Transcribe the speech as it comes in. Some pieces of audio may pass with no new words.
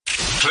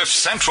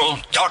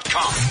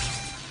CliffCentral.com.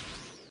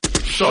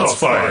 Shots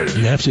fired.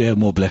 You have to have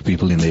more black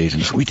people in the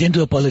agency. We tend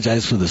to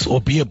apologize for this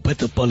or be a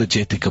bit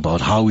apologetic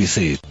about how we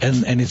say it.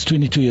 And it's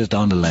 22 years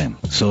down the line.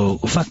 So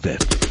fuck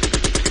that.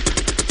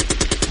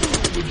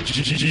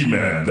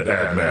 G-Man, the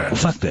ad man.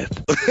 Fuck that.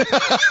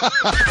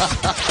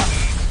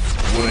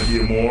 Want to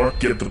hear more?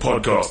 Get the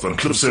podcast on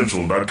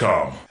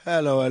CliffCentral.com.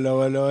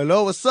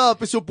 Hello. What's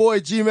up? It's your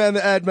boy G-Man,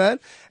 the ad man.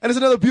 And it's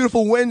another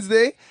beautiful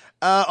Wednesday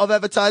of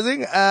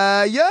advertising.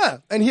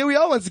 And here we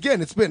are once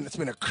again. It's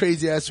been a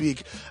crazy ass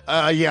week.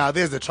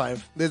 There's the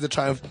triumph.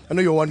 I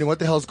know you're wondering what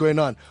the hell's going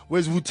on.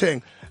 Where's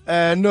Wu-Tang?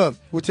 No,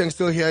 Wu-Tang's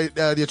still here.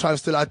 The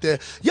triumph's still out there.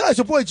 Yeah, it's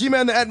your boy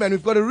G-Man, the ad man.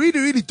 We've got a really,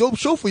 really dope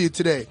show for you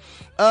today.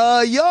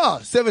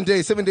 7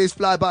 days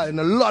fly by, and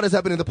a lot has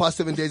happened in the past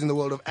 7 days in the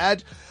world of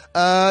ad.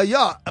 But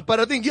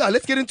I think,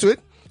 let's get into it.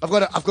 I've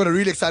got a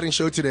really exciting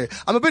show today.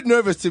 I'm a bit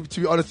nervous to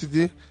be honest with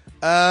you.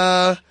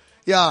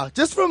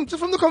 Just from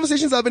the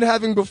conversations I've been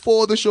having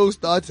before the show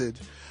started.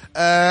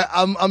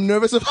 I'm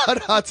nervous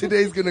about how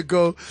today's gonna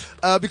go.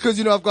 Because,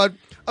 I've got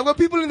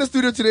people in the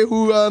studio today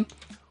who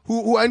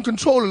are in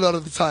control a lot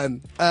of the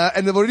time.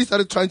 And they've already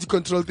started trying to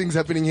control things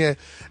happening here.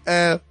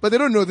 But they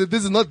don't know that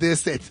this is not their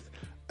set.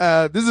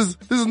 This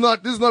is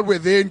not where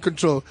they're in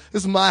control.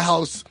 This is my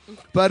house.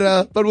 But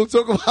we'll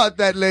talk about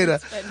that later.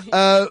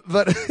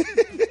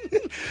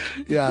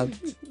 Yeah.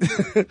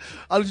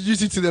 I'll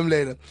introduce you to them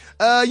later.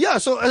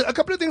 So a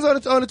couple of things I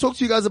want to talk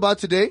to you guys about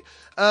today.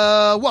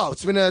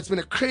 It's been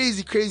a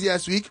crazy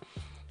ass week.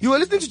 You were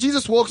listening to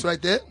Jesus Walks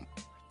right there.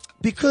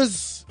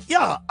 Because,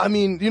 I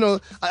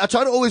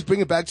try to always bring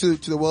it back to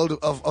the world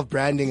of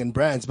branding and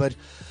brands, but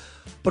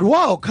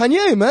wow,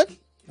 Kanye, man.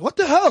 What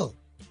the hell?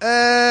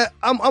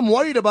 I'm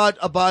worried about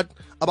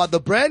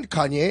the brand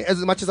Kanye as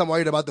much as I'm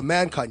worried about the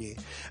man Kanye.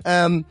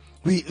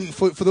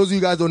 For those of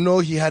you guys who don't know,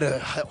 he had a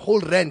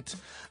whole rant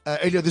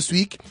earlier this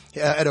week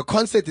at a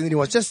concert, and then he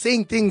was just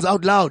saying things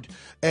out loud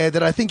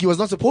that I think he was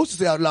not supposed to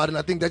say out loud, and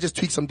I think that just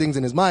tweaked some things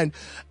in his mind.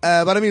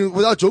 But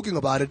without joking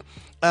about it,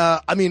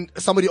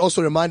 somebody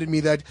also reminded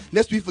me that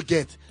lest we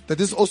forget that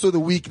this is also the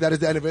week that is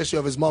the anniversary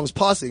of his mom's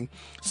passing.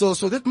 So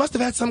that must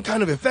have had some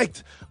kind of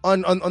effect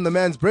on the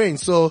man's brain.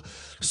 So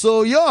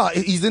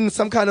he's in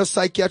some kind of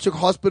psychiatric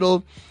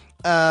hospital,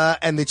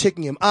 and they're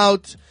checking him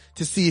out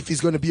to see if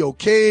he's going to be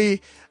okay.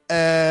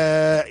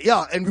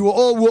 And we were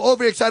all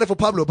very excited for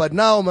Pablo, but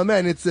now, my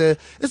man, it's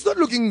not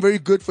looking very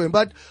good for him.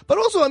 But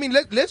also,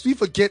 lest we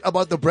forget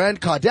about the brand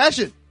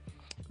Kardashian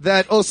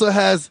that also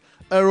has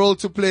a role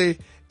to play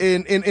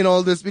in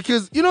all this,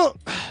 because,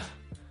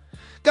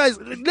 guys,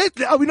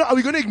 are we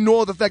going to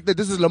ignore the fact that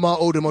this is Lamar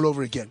Odom all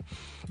over again?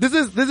 This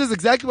is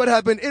exactly what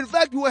happened. In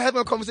fact, we were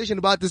having a conversation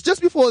about this just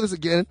before this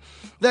again,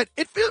 that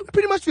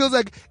pretty much feels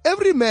like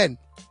every man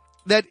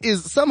that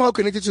is somehow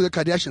connected to the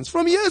Kardashians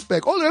from years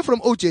back, all the way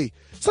from OJ,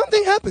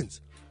 something happens.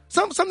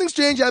 Something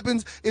strange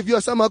happens if you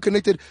are somehow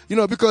connected,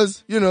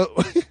 because,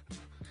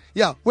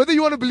 whether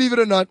you want to believe it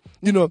or not,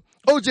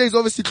 OJ is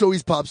obviously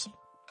Chloe's pops.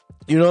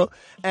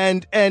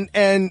 And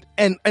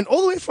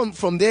all the way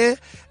from there,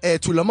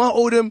 to Lamar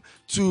Odom,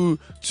 to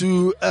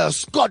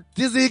Scott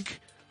Disick,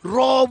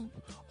 Rob,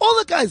 all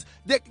the guys.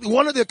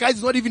 One of the guys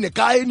is not even a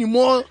guy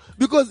anymore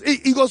because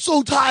he got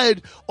so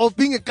tired of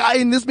being a guy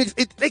in this mix.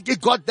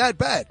 It got that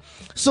bad.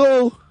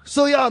 So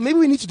maybe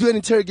we need to do an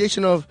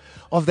interrogation of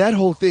that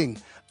whole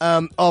thing,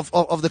 of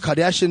the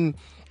Kardashian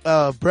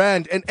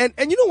brand.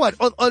 And you know what?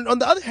 On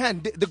the other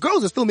hand, the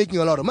girls are still making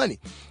a lot of money.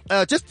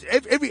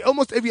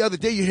 Almost every other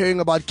day you're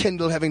hearing about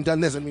Kendall having done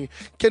this.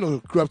 Kendall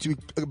grew up to be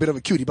a bit of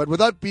a cutie, but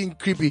without being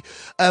creepy,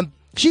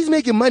 she's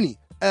making money.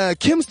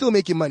 Kim's still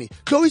making money.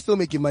 Chloe's still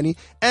making money.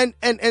 And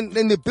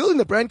they're building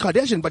the brand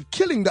Kardashian, but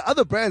killing the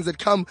other brands that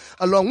come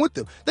along with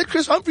them. That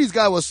Chris Humphries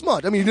guy was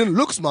smart. He didn't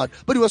look smart,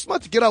 but he was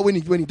smart to get out when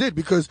he did,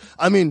 because,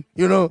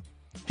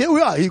 here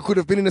we are. He could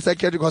have been in a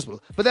psychiatric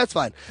hospital, but that's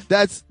fine.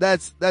 That's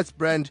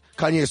brand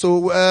Kanye.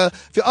 So,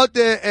 if you're out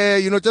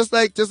there, just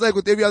like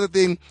with every other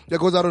thing that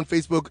goes out on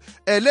Facebook,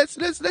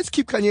 let's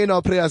keep Kanye in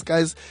our prayers,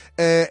 guys,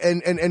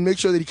 and make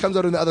sure that he comes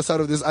out on the other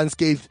side of this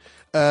unscathed,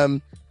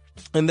 and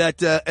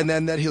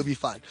then he'll be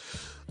fine.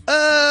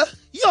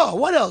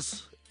 What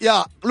else?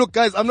 Yeah, look,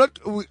 guys,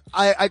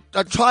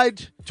 I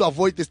tried to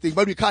avoid this thing,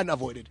 but we can't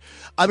avoid it.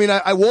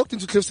 I walked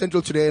into Cliff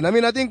Central today, and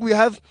I think we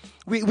have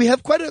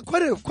quite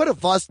a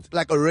vast,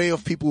 array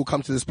of people who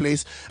come to this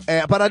place.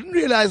 But I didn't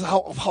realize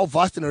how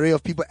vast an array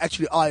of people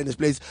actually are in this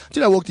place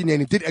until I walked in here,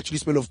 and it did actually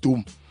smell of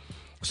doom.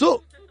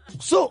 So,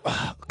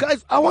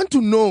 guys, I want to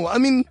know,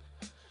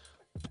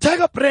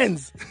 Tiger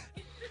Brands,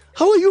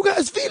 how are you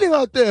guys feeling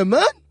out there,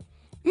 man?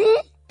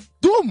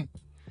 Doom.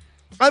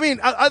 I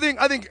think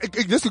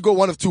this could go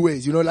one of two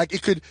ways,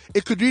 it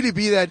could really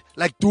be that,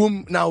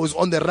 Doom now is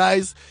on the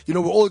rise, we're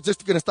all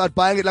just gonna start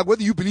buying it,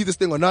 whether you believe this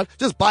thing or not,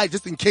 just buy it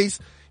just in case,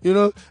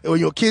 when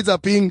your kids are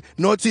being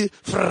naughty,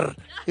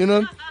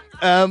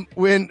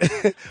 when,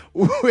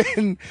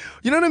 you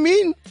know what I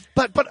mean?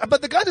 But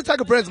the guys at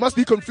Tiger Brands must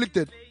be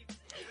conflicted.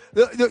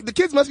 The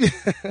kids must be,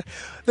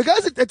 the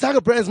guys at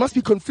Tiger Brands must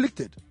be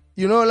conflicted,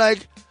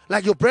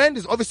 like your brand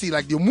is obviously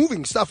like you're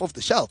moving stuff off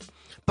the shelf,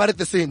 but at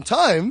the same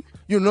time,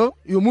 you know,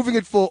 you're moving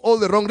it for all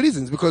the wrong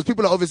reasons, because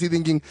people are obviously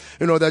thinking,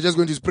 you know, they're just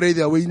going to spray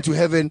their way into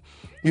heaven,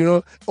 you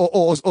know,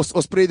 or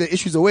spray their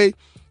issues away.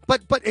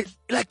 But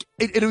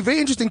it'll be very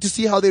interesting to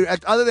see how they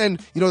react, other than,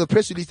 you know, the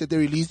press release that they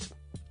released.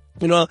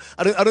 You know,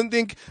 I don't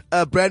think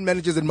brand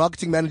managers and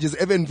marketing managers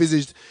ever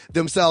envisaged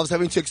themselves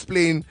having to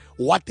explain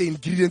what the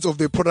ingredients of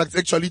their products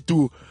actually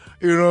do.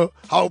 You know,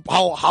 how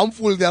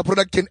harmful their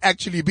product can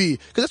actually be.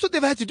 Because that's what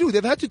they've had to do.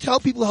 They've had to tell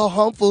people how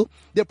harmful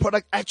their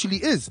product actually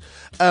is.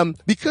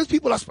 Because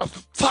people are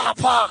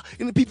far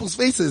in people's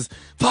faces.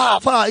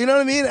 Far, you know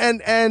what I mean?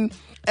 And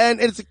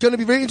it's going to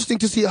be very interesting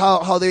to see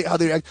how they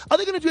react. Are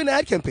they going to do an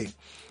ad campaign?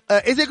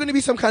 Is there going to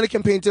be some kind of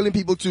campaign telling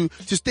people to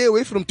stay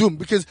away from doom?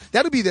 Because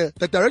that'll be the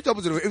direct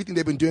opposite of everything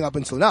they've been doing up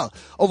until now.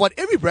 Of what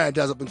every brand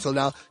does up until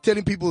now.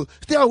 Telling people,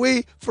 stay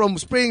away from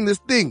spraying this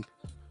thing.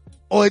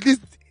 Or at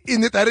least in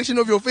the direction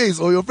of your face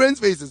or your friends'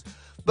 faces.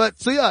 But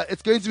so yeah,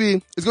 it's going to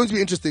be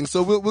interesting.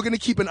 So we're going to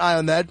keep an eye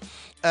on that,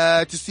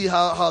 to see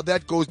how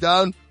that goes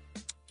down.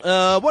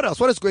 What else?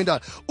 What is going down?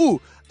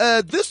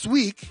 This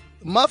week,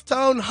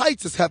 Mufftown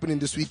Heights is happening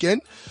this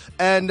weekend.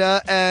 And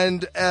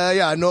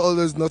yeah, I know all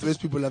those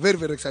Northwest people are very,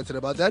 very excited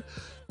about that.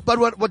 But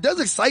what does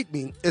excite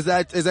me is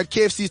that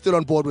KFC is still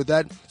on board with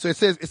that. So it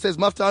says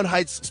Mufftown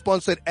Heights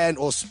sponsored and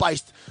or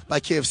spiced by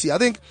KFC. I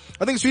think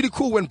it's really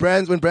cool when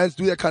brands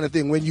do that kind of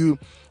thing. When you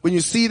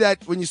see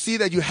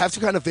that you have to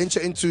kind of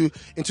venture into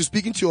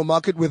speaking to your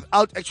market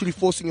without actually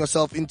forcing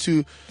yourself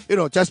into, you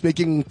know, just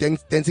making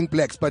dancing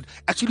blacks, but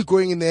actually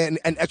going in there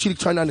and actually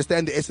trying to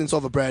understand the essence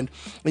of a brand.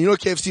 And you know,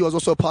 KFC was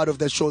also a part of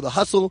that show, The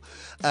Hustle.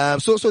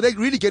 So they're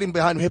really getting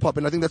behind hip hop,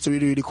 and I think that's a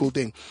really, really cool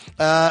thing.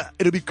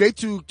 It'll be great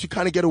to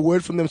kind of get a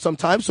word from them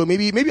sometime. So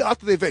maybe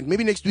after the event,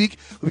 maybe next week,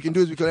 what we can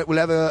do is we'll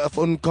have a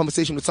phone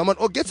conversation with someone,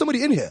 or get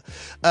somebody in here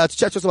to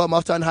chat to us about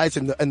Mufftown Heights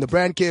and the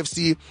brand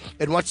KFC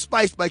and what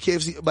spiced by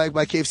KFC by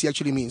KFC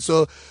actually means.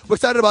 So we're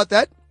excited about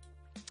that.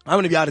 I'm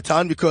going to be out of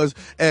town because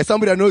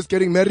somebody I know is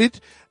getting married.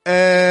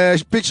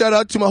 Big shout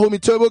out to my homie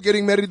Turbo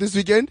getting married this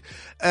weekend.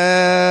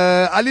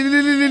 Yeah.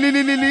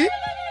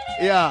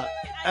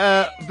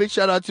 Big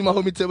shout out to my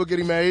homie Turbo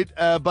getting married.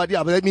 But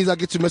that means I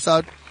get to miss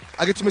out.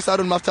 I get to miss out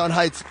on Mufftown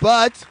Heights,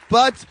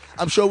 but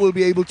I'm sure we'll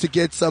be able to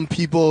get some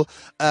people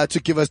to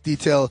give us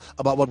detail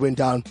about what went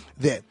down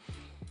there.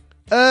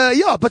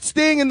 But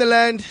staying in the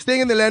land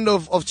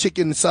of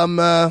chicken, some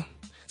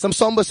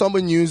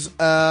somber news.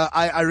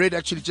 I read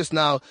actually just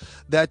now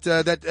that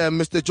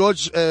Mr.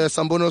 George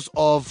Sambonos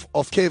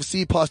of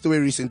KFC passed away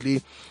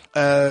recently.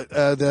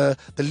 The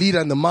leader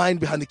and the mind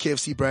behind the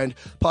KFC brand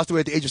passed away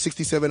at the age of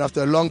 67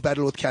 after a long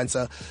battle with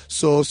cancer.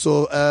 So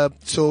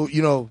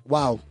you know,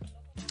 wow.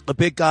 A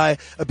big guy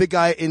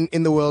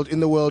in the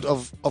world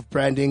of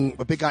branding,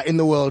 a big guy in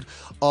the world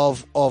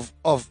of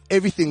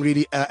everything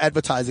really,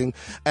 advertising.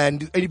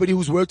 And anybody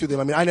who's worked with him,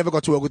 I mean, I never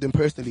got to work with him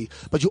personally,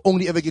 but you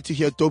only ever get to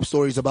hear dope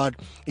stories about,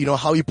 you know,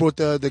 how he brought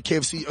the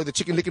KFC or the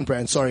Chicken Licken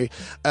brand, to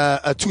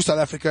South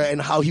Africa,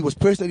 and how he was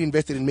personally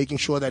invested in making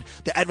sure that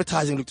the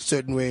advertising looked a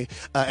certain way,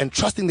 and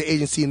trusting the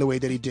agency in the way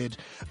that he did.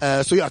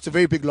 So yeah, it's a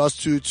very big loss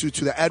to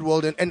the ad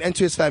world and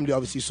to his family,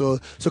 obviously. So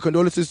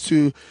condolences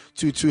to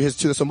the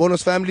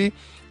Sambonos family.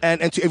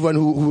 And to everyone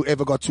who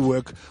ever got to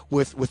work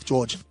with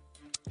George.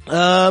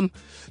 But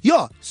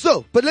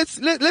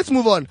let's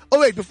move on.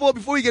 Oh wait, before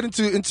we get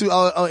into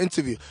our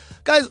interview,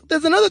 guys,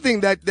 there's another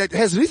thing that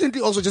has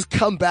recently also just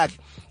come back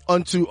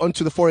onto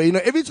the foray. You know,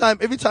 every time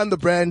the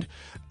brand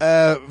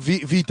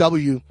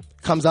VW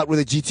comes out with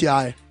a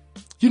GTI,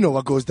 you know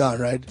what goes down,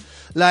 right?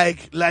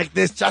 Like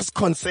there's just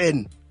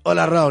concern all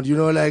around. You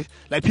know, like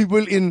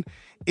people in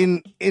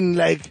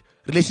like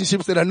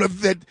relationships that are not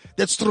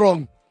that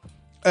strong.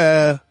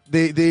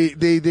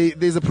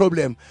 There's a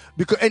problem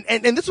because,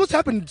 and that's what's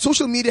happened.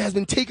 Social media has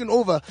been taken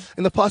over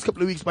in the past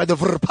couple of weeks by the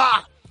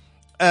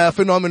VRPA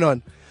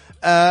phenomenon.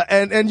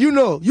 And you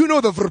know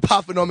the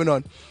VRPA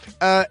phenomenon.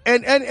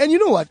 And you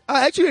know what?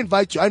 I actually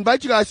invite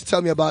you guys to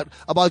tell me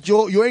about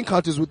your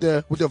encounters with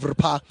the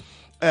VRPA.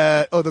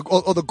 Or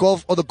the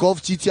Golf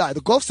GTI.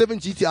 The Golf 7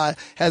 GTI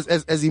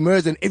has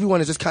emerged, and everyone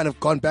has just kind of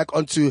gone back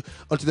onto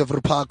the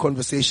VRPA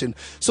conversation.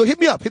 So hit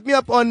me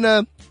up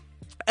on,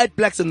 at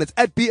Blaxem, that's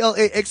at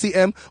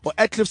BLAXEM, or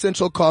at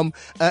CliffCentral.com,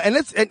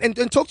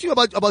 and talk to you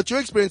about your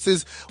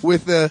experiences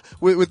with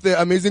the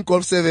amazing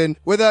Golf 7.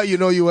 Whether you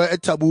know you were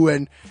at Taboo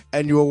and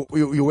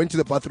you went to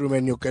the bathroom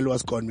and your girl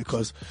was gone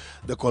because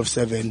the Golf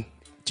 7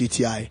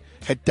 GTI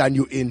had done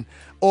you in,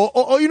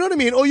 or you know what I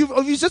mean, or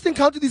you've just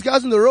encountered these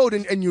guys on the road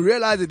and you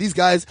realize that these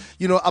guys,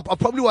 you know, are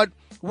probably what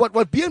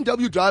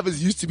BMW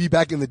drivers used to be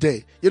back in the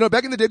day. You know,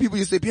 back in the day, people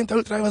used to say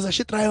BMW drivers are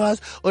shit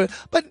drivers,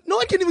 but no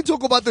one can even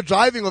talk about the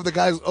driving of the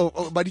guys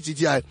of Buddy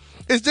GTI.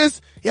 It's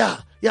just, they're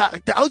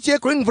out here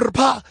going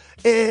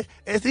VRPA,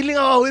 stealing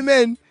our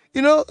women,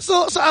 you know.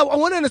 So I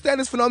want to understand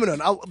this phenomenon.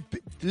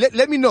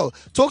 Let me know.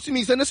 Talk to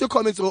me. Send us your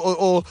comments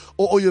or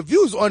your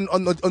views on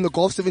the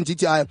Golf 7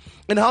 GTI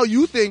and how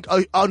you think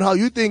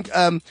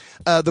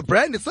the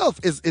brand itself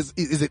is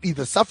it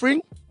either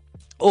suffering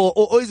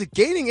or is it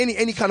gaining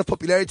any kind of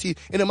popularity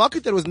in a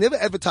market that was never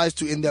advertised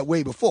to in that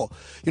way before?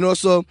 You know,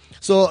 so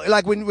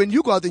like when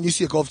you go out and you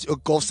see a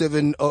Golf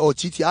 7 or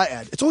GTI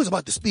ad, it's always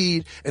about the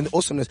speed and the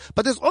awesomeness.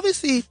 But there's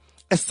obviously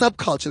a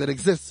subculture that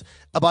exists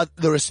about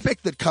the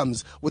respect that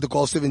comes with the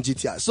Golf 7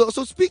 GTI. So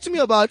speak to me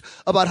about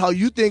how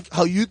you think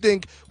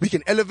we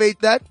can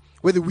elevate that,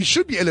 whether we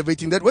should be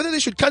elevating that, whether they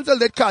should cancel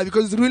that car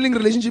because it's ruining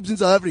relationships in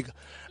South Africa.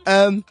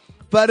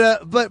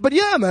 But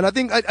yeah, man, I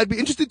think I'd be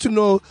interested to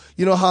know,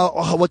 you know,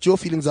 how what your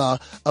feelings are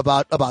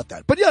about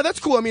that. But yeah, that's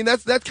cool. I mean,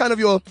 that's kind of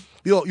your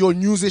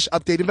news-ish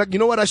update. In fact, you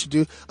know what I should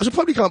do? I should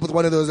probably come up with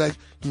one of those like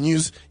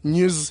news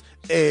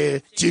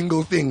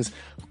jingle things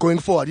going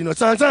forward. You know,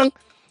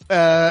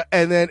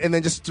 and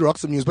then just rock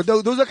some news. But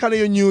those are kind of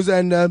your news.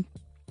 And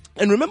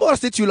remember what I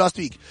said to you last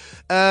week?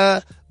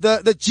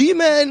 The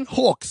G-Man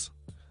Hawks,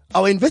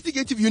 our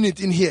investigative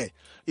unit in here,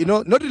 you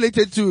know, not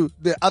related to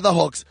the other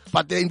Hawks,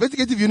 but the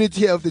investigative unit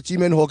here of the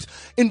G-Man Hawks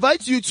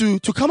invites you to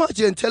come out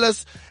here and tell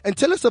us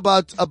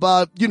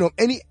about, you know,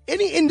 any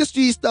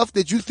industry stuff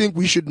that you think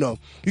we should know.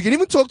 You can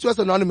even talk to us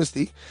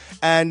anonymously,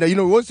 and, you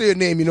know, we won't say your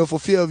name, you know, for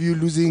fear of you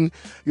losing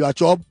your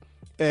job,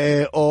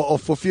 or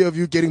for fear of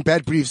you getting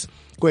bad briefs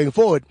going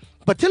forward.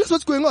 But tell us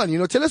what's going on, you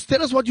know, tell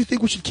us what you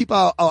think we should keep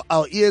our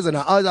ears and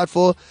our eyes out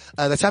for,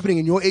 that's happening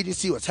in your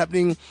agency, what's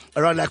happening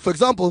around, like, for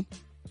example,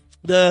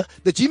 the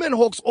G-Man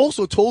Hawks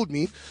also told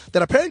me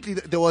that apparently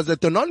there was a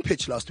Danon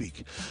pitch last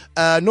week.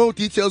 No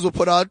details were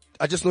put out.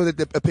 I just know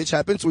that a pitch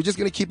happened, so we're just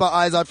gonna keep our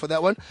eyes out for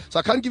that one. So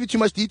I can't give you too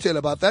much detail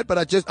about that, but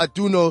I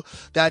do know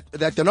that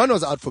Danon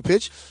was out for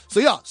pitch. So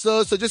yeah,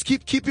 so just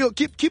keep your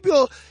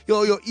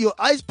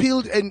eyes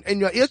peeled and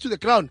your ears to the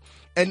ground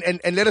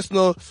and let us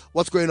know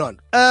what's going on.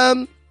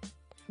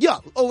 Yeah.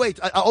 Oh wait,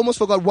 I almost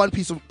forgot one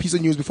piece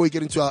of news before we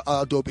get into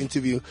our dope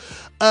interview.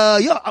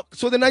 Yeah.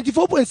 So the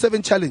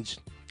 94.7 challenge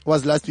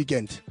was last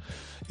weekend.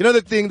 You know the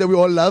thing that we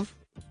all love?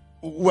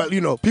 Well, you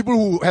know, people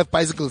who have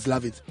bicycles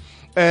love it.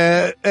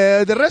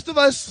 The rest of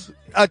us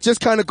are just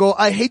kind of go,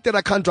 I hate that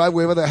I can't drive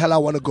wherever the hell I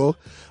want to go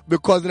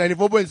because the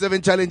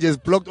 94.7 challenge has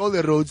blocked all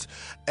the roads.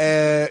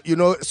 You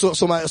know,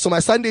 so my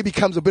Sunday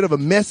becomes a bit of a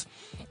mess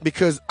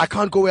because I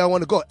can't go where I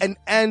want to go.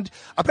 And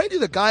apparently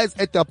the guys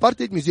at the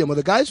Apartheid Museum, or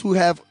the guys who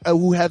have the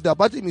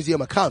Apartheid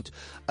Museum account,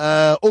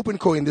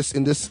 OpenCo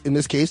in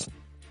this case,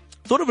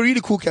 thought of a really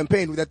cool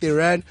campaign that they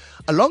ran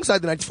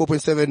alongside the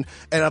 94.7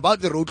 and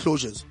about the road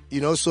closures. You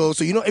know, so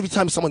you know, every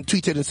time someone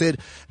tweeted and said,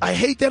 I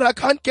hate that I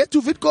can't get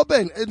to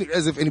Witkoppen,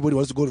 as if anybody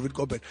wants to go to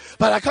Witkoppen,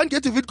 but I can't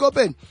get to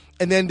Witkoppen.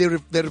 And then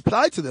they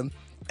replied to them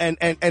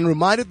and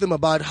reminded them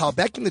about how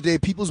back in the day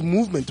people's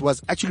movement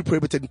was actually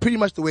prohibited, pretty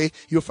much the way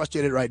you're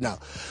frustrated right now.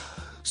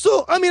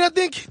 So, I mean, I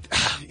think,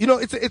 you know,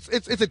 it's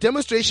a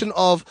demonstration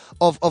of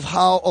kind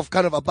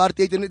of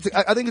apartheid, and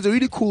I think it's a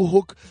really cool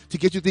hook to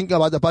get you thinking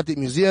about the Apartheid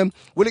Museum.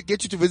 Will it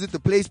get you to visit the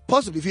place?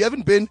 Possibly. If you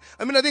haven't been,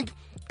 I mean, I think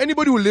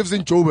anybody who lives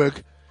in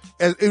Joburg,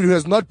 who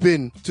has not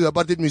been to the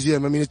Apartheid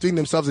Museum, I mean, it's doing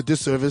themselves a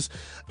disservice.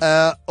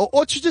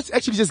 Or to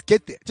just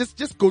get there.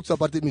 Just go to the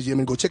Apartheid Museum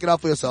and go check it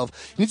out for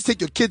yourself. You need to take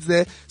your kids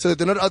there so that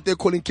they're not out there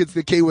calling kids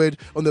the K word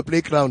on the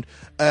playground,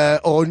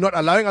 or not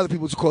allowing other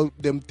people to call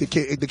them the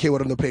K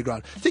word on the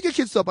playground. Take your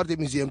kids to the Apartheid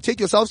Museum. Take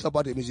yourselves to the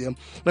Apartheid Museum.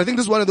 And I think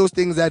this is one of those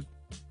things that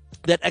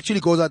actually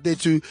goes out there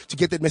to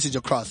get that message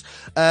across.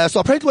 So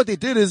apparently what they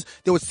did is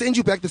they would send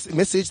you back this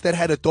message that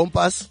had a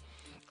dompas,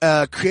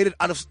 created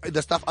out of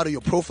the stuff out of your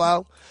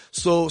profile.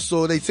 So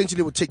they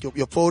essentially would take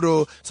your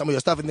photo, some of your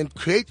stuff, and then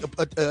create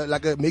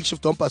like a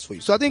makeshift dompas for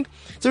you. So I think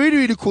it's a really,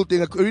 really cool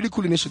thing, a really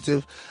cool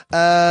initiative.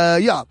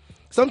 Yeah.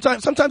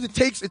 Sometimes it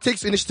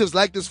takes initiatives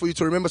like this for you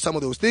to remember some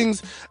of those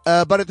things.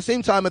 But at the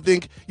same time, I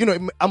think, you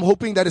know, I'm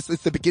hoping that it's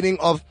the beginning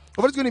of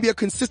what is going to be a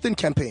consistent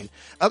campaign.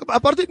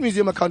 Apartheid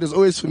Museum account has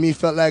always, for me,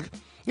 felt like,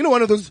 you know,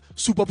 one of those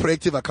super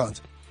proactive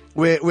accounts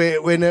where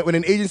when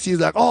an agency is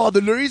like, oh,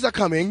 the lorries are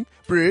coming,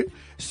 bro.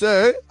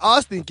 So I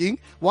was thinking,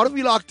 what if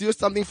we like do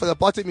something for the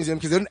Apartheid Museum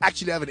because they don't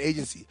actually have an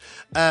agency?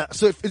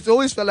 So it's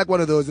always felt like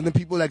one of those, and then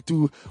people like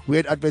do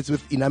weird adverts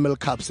with enamel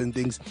cups and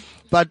things,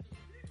 but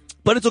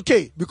it's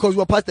okay because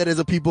we're past that as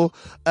a people.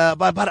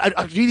 But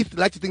I really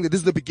like to think that this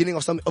is the beginning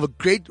of a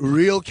great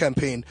real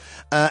campaign,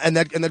 and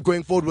that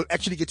going forward we'll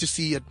actually get to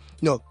see it,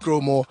 you know,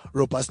 grow more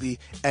robustly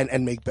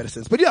and make better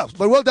sense. But yeah,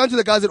 well done to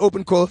the guys at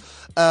OpenCo.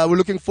 We're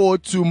looking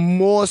forward to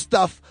more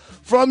stuff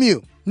from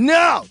you.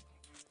 Now,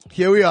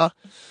 here we are.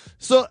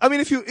 So, I mean,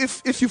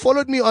 if you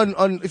followed me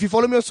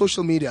on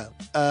social media,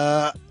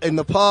 in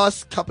the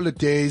past couple of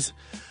days,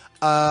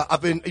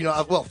 I've been, you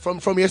know,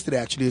 from yesterday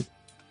actually,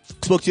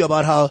 spoke to you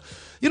about how,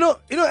 you know,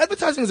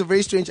 advertising is a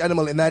very strange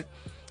animal in that,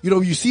 you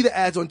know, you see the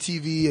ads on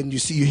TV and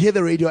you hear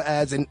the radio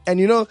ads and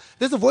you know,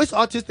 there's a voice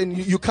artist and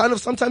you kind of,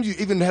 sometimes you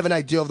even have an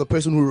idea of the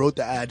person who wrote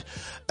the ad,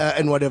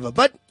 and whatever.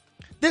 But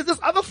there's this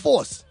other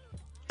force,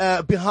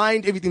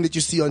 behind everything that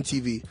you see on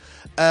TV.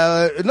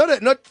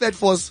 Not that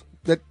force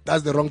that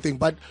does the wrong thing,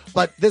 but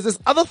there's this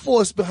other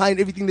force behind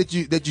everything that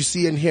you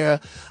see and hear,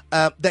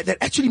 that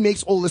actually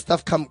makes all this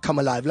stuff come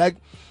alive. Like,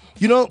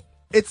 you know,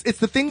 it's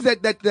the things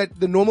that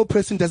the normal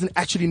person doesn't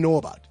actually know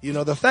about. You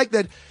know, the fact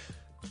that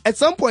at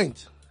some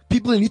point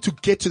people need to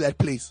get to that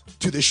place,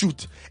 to the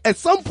shoot. At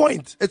some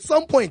point,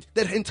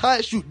 that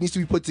entire shoot needs to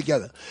be put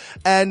together.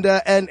 And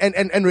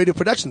radio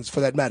productions for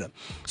that matter.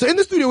 So in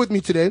the studio with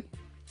me today,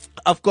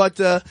 I've got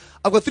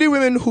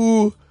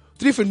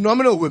three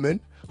phenomenal women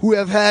who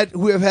have had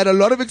a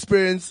lot of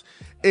experience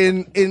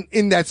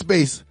in that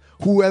space,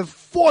 who have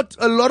fought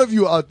a lot of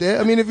you out there.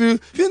 I mean, if you're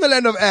in the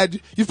land of ad,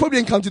 you've probably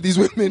encountered these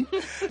women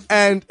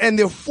and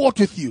they've fought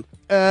with you.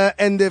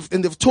 And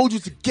they've told you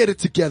to get it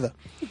together.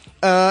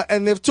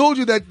 And they've told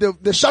you that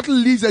the shuttle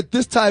leaves at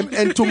this time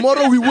and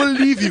tomorrow we will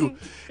leave you.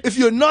 If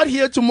you're not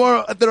here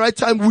tomorrow at the right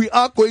time, we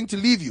are going to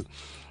leave you.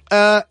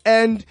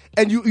 And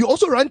you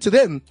also run to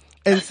them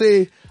and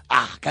say,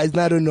 guys,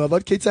 now I don't know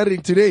about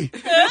catering today.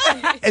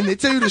 And they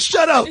tell you to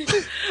shut up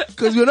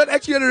because we're not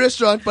actually at a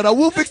restaurant, but I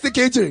will fix the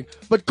catering.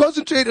 But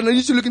concentrate and I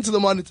need to look into the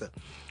monitor.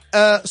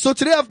 So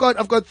today I've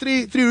got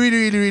three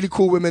really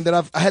cool women that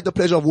I had the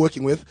pleasure of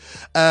working with,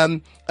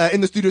 in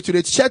the studio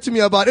today to chat to me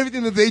about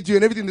everything that they do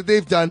and everything that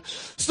they've done.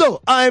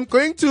 So I'm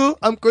going to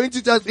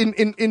just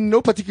in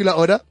no particular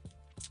order.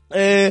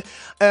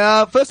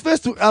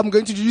 First, I'm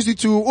going to introduce you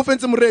to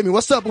Ufenze Muremi.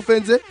 What's up,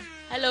 Ufenze?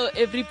 Hello,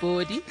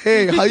 everybody.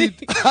 Hey, how you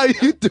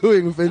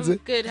doing, Ufenze? I'm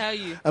good. How are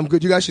you? I'm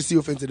good. You guys should see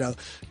Ufenze now.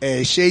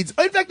 Shades.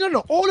 Oh, in fact, no.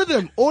 All of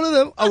them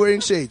are wearing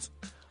shades.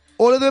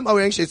 All of them are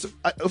wearing shades.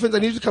 Ufenze, I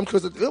need you to come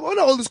closer. Oh,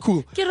 no, all this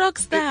cool. You're rock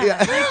star.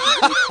 Yeah.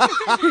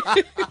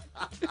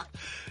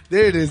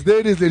 There it is,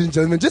 ladies and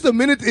gentlemen. Just a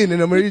minute in,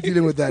 and I'm already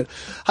dealing with that.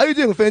 How you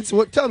doing,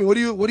 Ufenze? Tell me, what are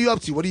you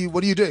up to? What are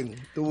you doing?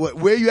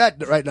 Where are you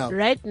at right now?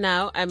 Right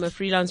now, I'm a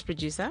freelance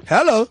producer.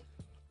 Hello.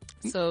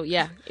 So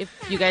yeah, if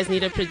you guys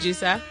need a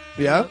producer,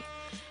 Yeah.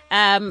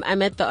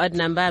 I'm at the Odd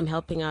Number. I'm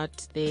helping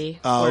out there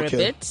for a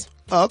bit.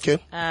 Oh, okay.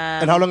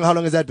 And how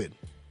long has that been?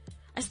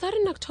 I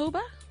started in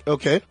October.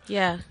 Okay.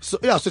 Yeah. So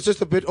it's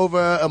just a bit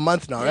over a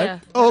month now, right? Yeah,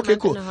 Oh, okay,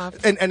 month cool. and a half.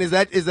 And is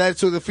that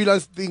so? The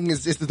freelance thing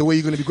is the way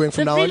you're going to be going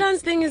from The now on?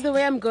 freelance thing is the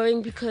way I'm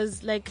going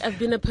because like I've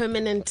been a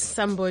permanent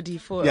somebody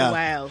for a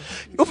while.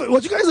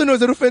 What you guys don't know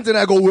is that Ufenze and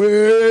I go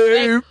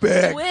way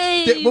back.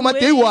 Day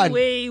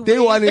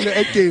one in the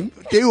egg game.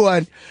 Day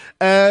one.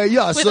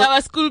 With our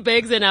school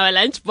bags and our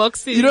lunch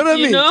boxes. You know what I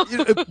mean?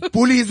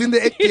 Bullies in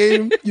the egg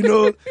game,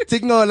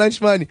 taking our lunch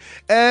money.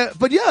 So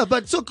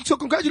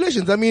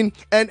congratulations. I mean,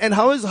 and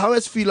how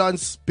has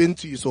freelance been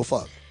to you so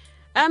far?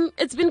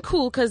 It's been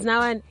cool because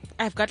now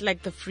I've got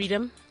like the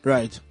freedom.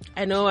 Right.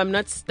 I know I'm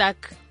not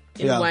stuck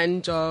in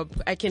one job.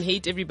 I can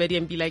hate everybody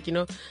and be like,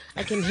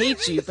 I can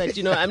hate you, but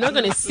I'm not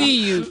going to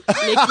see you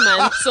next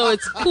month. So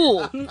it's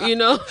cool,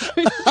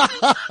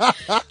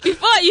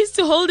 Before I used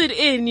to hold it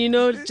in,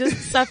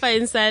 just suffer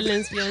in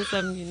silence, be on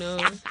some,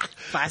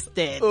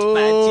 fasted,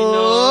 Okay.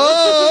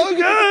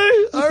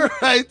 All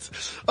right.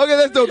 Okay,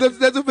 that's dope.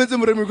 That's Ufenze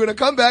Muremi. We're going to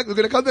come back. We're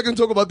going to come back and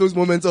talk about those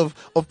moments of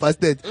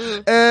fasted.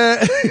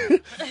 And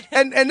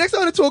next I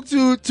want to talk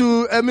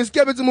to Miss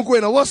Kebetse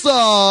Mukwena. What's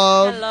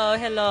up?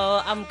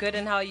 Hello. I'm good,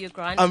 and how are you,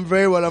 Grant? I'm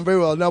very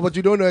well. Now, what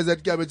you don't know is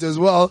that Kebetse as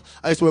well,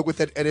 I used to work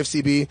with at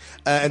FCB,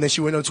 and then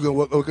she went on to go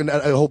work in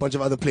a whole bunch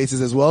of other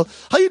places as well.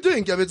 How you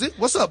doing, Kebetse?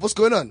 What's up? What's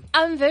going on?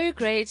 I'm very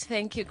great.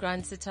 Thank you,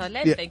 Grant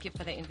Sitole. Yeah. Thank you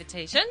for the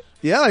invitation.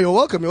 Yeah, you're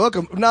welcome.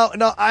 Now,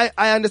 I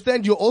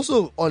understand you're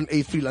also on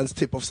a freelance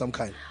tip of some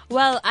kind.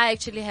 Well, I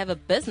actually have a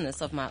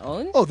business of my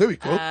own. Oh, there we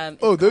go. There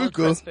we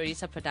go.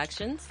 Prosperita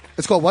Productions.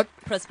 It's called what?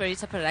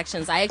 Prosperita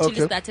Productions. I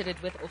actually started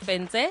it with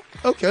Ufenze.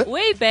 Okay.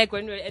 Way back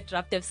when we were at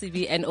Draft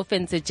FCB, and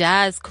Ufenze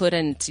just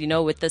couldn't,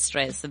 with the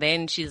stress.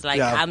 Then she's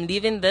like, I'm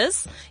leaving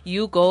this.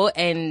 You go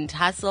and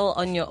hustle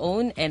on your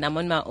own, and I'm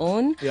on my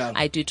own. Yeah.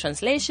 I do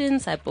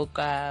translations. I book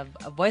a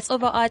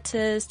voiceover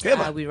artist.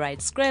 We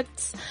write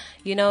scripts.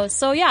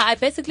 So yeah, I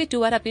basically do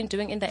what I've been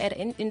doing in the ad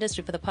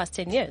industry for the past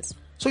 10 years.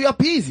 So you're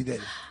busy then?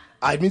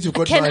 I mean, you've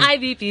got Can money. I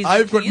be busy?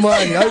 I've got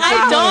money.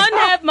 I don't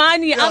have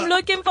money. Yeah. I'm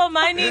looking for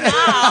money now.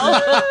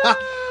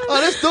 Oh,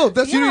 that's dope.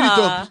 That's really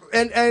dope.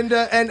 And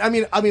I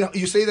mean,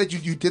 you say that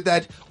you did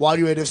that while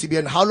you were at FCB.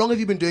 And how long have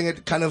you been doing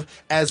it, kind of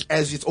as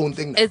its own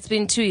thing now? It's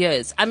been 2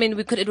 years. I mean,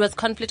 it was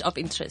conflict of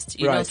interest,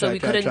 so we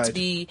couldn't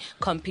be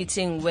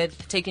competing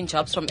with taking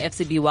jobs from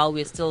FCB while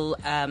we're still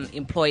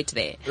employed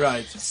there.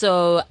 Right.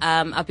 So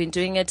I've been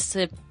doing it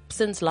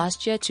since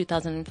last year,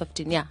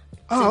 2015. Yeah.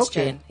 Oh, since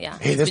okay. June. Yeah.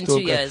 Hey, it's been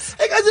 2 years.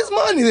 Hey guys, there's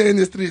money there in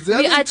the streets.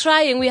 We are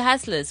trying. We're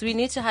hustlers. We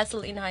need to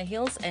hustle in high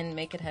heels and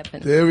make it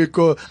happen. There we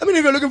go. I mean,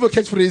 if you're looking for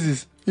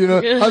catchphrases,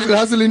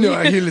 hustle in your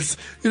high heels.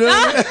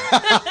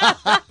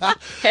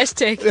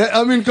 Hashtag.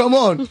 I mean, come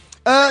on.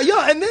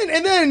 And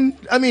then,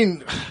 I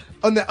mean,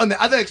 on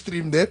the other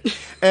extreme there,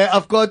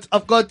 I've got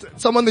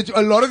someone that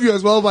a lot of you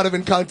as well might have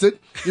encountered,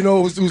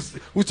 who's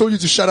told you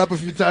to shut up a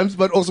few times,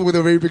 but also with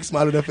a very big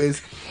smile on her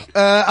face.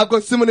 I've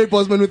got Simone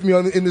Bosman with me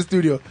in the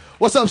studio.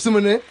 What's up,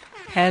 Simone?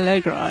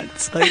 Hello, Grant.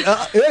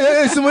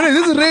 Hey, Simone,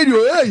 this is radio.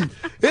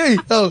 Hey.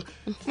 Oh.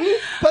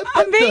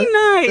 I'm being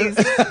nice.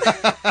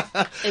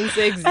 And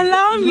sexy.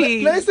 Allow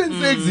me. Nice and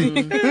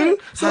sexy.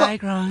 Hi,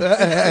 Grant.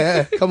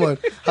 Hey, come on.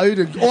 How you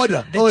doing?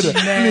 Order.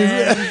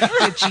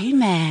 The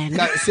G-Man.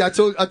 Guys, see, I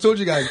told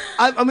you guys.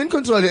 I'm in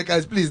control here,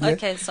 guys. Please,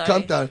 Okay, sorry.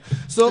 calm down.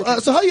 So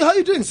how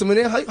you doing,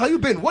 Simone? How you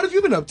been? What have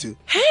you been up to?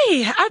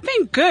 Hey, I've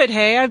been good.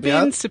 Hey, I've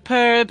been Yeah.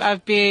 superb.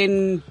 I've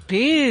been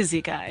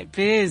busy, guy.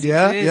 Busy.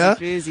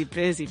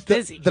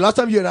 The last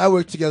time you and I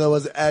worked together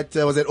was at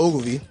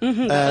Ogilvy.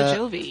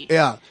 Ogilvy.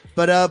 Yeah,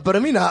 but I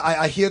mean,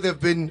 I hear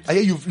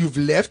you've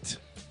left.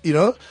 You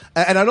know,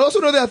 and I also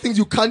know there are things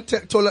you can't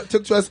talk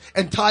to us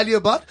entirely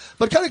about.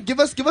 But kind of give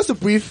us a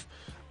brief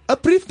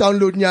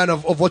download, Nyan,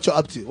 of what you're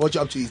up to. What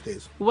you're up to these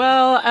days.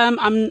 Well,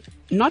 I'm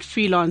not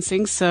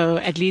freelancing, so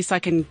at least I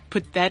can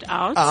put that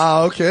out.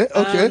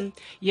 Okay.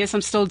 Yes,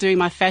 I'm still doing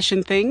my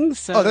fashion thing,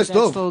 so that's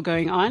dope. still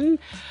going on.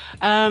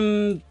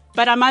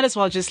 But I might as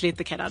well just let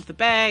the cat out of the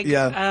bag.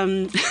 Yeah.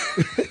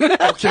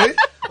 Okay.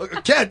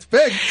 Cat,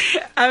 big.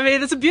 I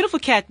mean, it's a beautiful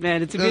cat,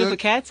 man. It's a beautiful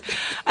cat.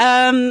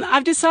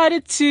 I've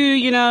decided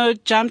to,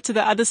 jump to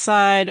the other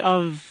side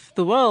of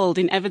the world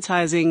in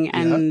advertising,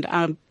 and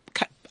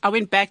I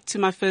went back to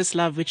my first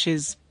love, which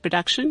is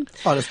production.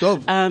 Oh, that's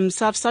dope.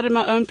 So I've started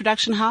my own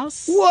production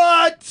house.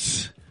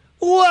 What?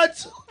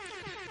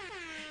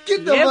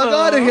 Get the fuck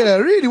out of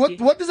here. Really?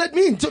 What does that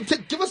mean?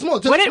 Give us more.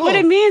 What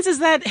it means is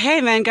that,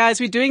 hey man, guys,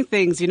 we're doing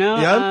things,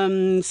 Yeah.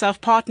 So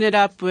I've partnered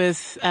up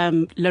with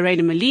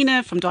Lorena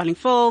Molina from Darling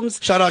Films.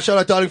 Shout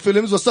out Darling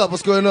Films. What's up?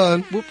 What's going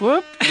on? Whoop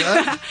whoop.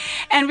 Yeah.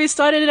 And we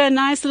started a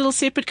nice little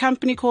separate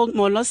company called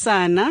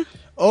Molosana.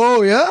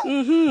 Oh yeah?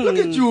 Mm-hmm. Look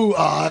at you,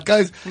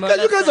 guys.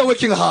 You guys are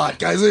working hard,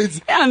 guys.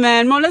 Yeah,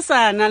 man,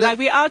 Molosana, like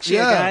we're out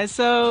here, guys.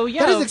 So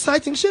yeah, that is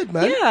exciting shit,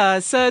 man. Yeah,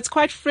 so it's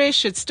quite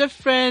fresh. It's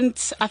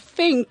different. I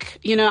think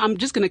I'm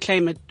just gonna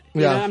claim it.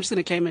 I'm just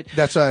gonna claim it.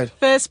 That's right.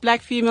 First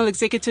black female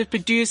executive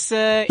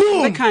producer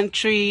in the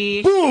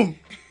country. Boom.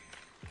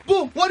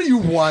 What do you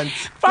want?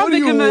 From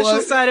the commercial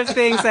side of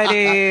things, that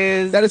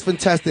is. That is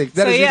fantastic.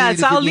 That is really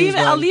so good news,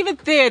 I'll leave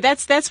it there.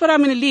 That's what I'm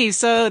going to leave.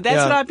 So that's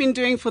Yeah. what I've been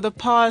doing for the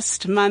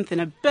past month and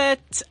a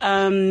bit.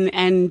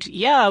 And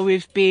yeah,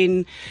 we've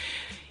been,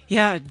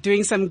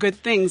 doing some good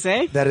things,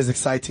 eh? That is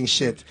exciting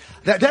shit.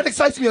 That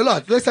excites me a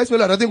lot. I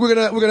think we're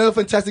gonna have a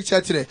fantastic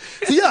chat today.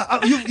 So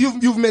yeah,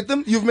 you've met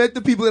them. You've met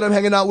the people that I'm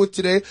hanging out with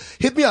today.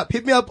 Hit me up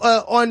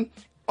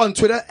on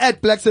Twitter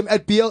at Blaxem,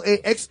 at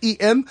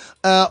BLAXEM,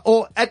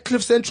 or at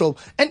Cliff Central.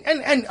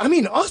 And I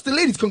mean, ask the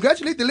ladies,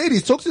 congratulate the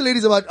ladies, talk to the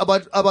ladies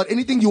about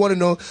anything you want to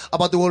know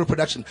about the world of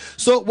production.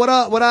 So what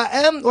I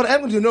am going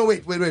to do, no,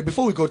 wait,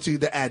 before we go to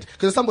the ad,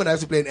 because at some point I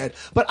have to play an ad.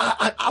 But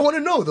I want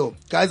to know though,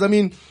 guys, I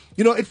mean,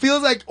 it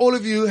feels like all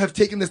of you have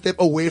taken the step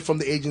away from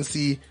the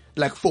agency,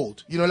 like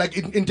fold, like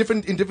in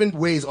different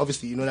ways,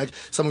 obviously, like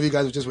some of you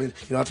guys have just went,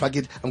 fuck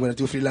it, I'm going to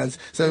do freelance.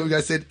 Some of you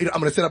guys said, I'm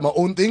going to set up my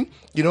own thing,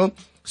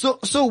 So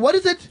what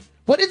is it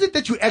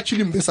that you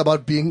actually miss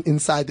about being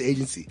inside the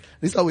agency?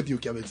 Let's start with you,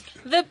 Kevin.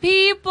 The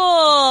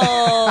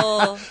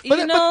people.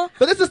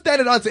 But that's the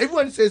standard answer.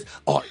 Everyone says,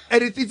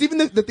 and it's even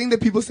the thing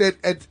that people said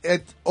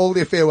at all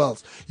their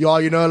farewells.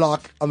 I'm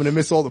gonna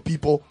miss all the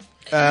people.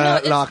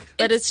 But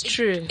it's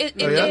true. It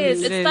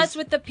is. It starts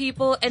with the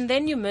people, and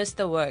then you miss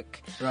the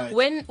work. Right.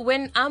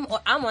 When I'm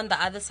on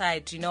the other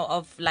side,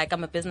 of like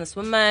I'm a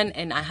businesswoman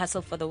and I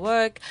hustle for the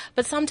work,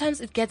 but sometimes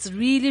it gets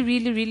really,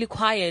 really, really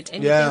quiet,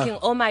 and you're thinking,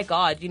 oh my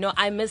god,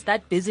 I miss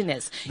that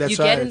busyness. That's you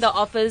get right. in the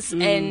office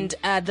and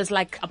there's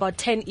like about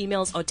 10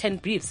 emails or 10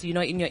 briefs, in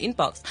your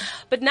inbox.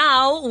 But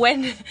now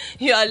when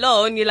you're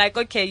alone, you're like,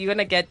 okay, you're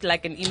gonna get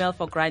like an email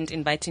for Grant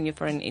inviting you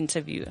for an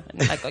interview, and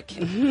you're like,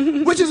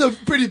 okay, which is a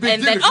pretty big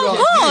and deal. then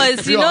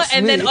course,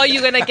 and then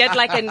you're gonna get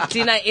like a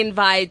dinner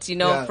invite,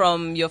 Yeah.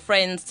 from your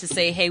friends to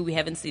say, hey, we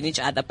haven't seen each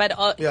other. But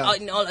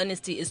in all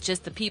honesty, it's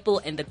just the people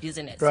and the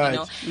business, Right.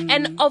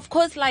 And of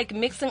course, like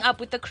mixing up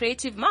with the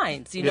creative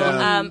minds,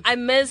 Yeah. I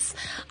miss,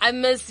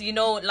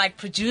 like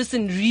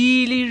producing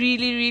really,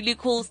 really, really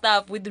cool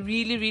stuff with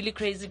really, really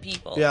crazy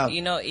people.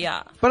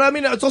 Yeah. But I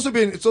mean, it's also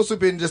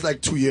been just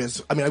like 2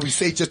 years. I mean, we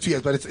say just 2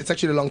 years, but it's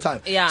actually a long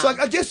time. Yeah. So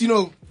I guess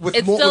with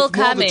It's more still of the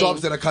coming.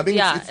 jobs that are coming,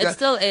 it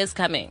still is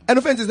coming. And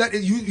offense is that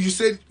you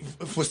said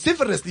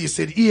vociferously, you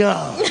said,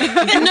 yeah.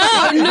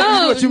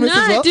 No, you missed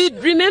as well?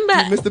 dude, remember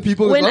You missed the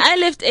people as when well? I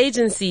left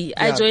agency,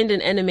 I joined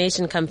an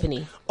animation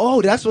company.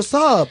 Oh, that's what's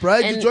up,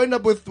 right? You And joined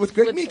up with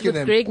Greg Meek and With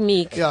them. Greg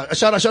Meek. Yeah,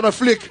 shout out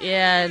Flick.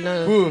 Yeah,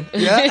 no. Boom.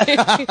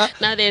 Yeah.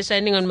 Now they're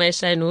shining on my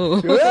shine.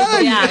 Whoa.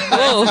 Yeah.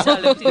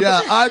 Whoa.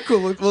 Yeah, all right,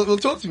 cool. We'll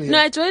talk to me. No,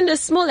 I joined a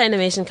small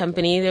animation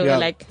company. There Yeah. were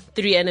like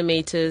 3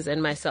 animators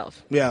and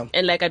myself. Yeah.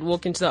 And like I'd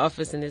walk into the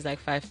office and there's like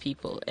 5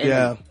 people. And,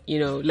 Yeah.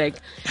 like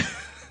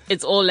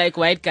it's all like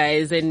white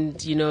guys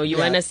and, you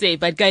want to say,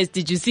 but guys,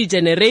 did you see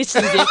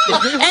Generations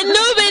yesterday? And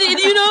nobody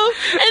you know,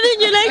 and then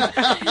you're like,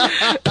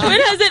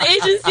 when I was at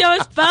agency, I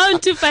was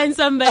bound to find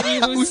somebody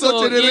who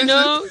saw, you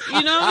know,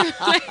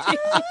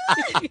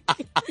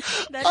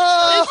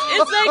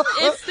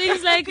 it's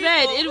things like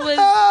that. It was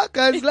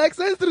guys, like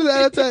science through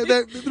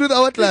the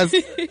hourglass.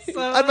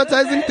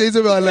 Advertising days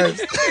of our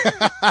lives.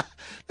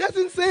 That's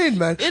insane,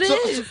 man.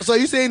 So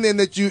you're saying then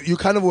that you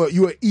kind of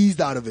you were eased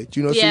out of it,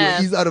 you know? Yeah. So you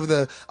were eased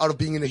out of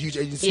being in a huge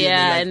agency.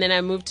 Yeah, and then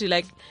I moved to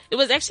it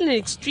was actually an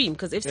extreme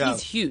because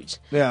FC's huge.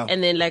 Yeah.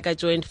 And then I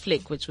joined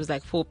Flick, which was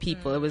 4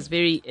 people. It was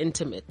very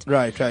intimate.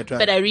 Right.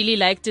 But I really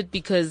liked it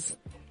because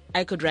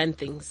I could run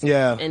things.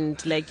 Yeah. And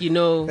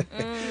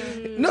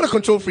not a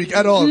control freak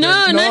at all.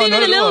 No, man. not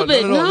even a little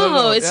bit.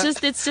 No, Yeah.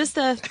 it's just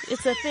a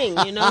thing,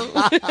 you know?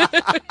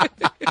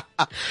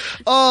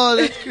 Oh,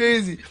 that's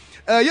crazy.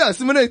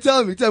 Simone,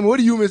 tell me, what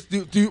do you miss?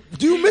 Do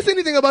you miss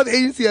anything about the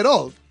agency at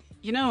all?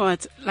 You know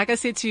what? Like I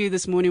said to you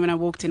this morning when I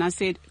walked in, I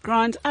said,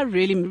 Grant, I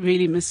really,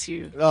 really miss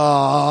you.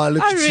 Oh,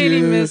 look at you. I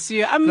really miss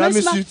you. I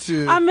miss you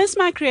too. I miss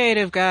my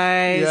creative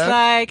guys.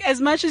 Yeah?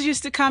 As much as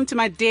used to come to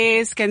my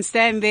desk and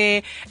stand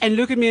there and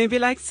look at me and be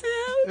like,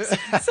 Sims.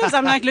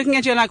 I'm looking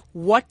at you like,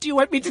 what do you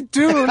want me to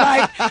do?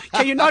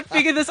 Can you not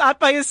figure this out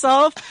by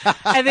yourself?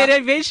 And then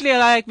eventually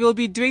we'll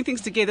be doing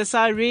things together. So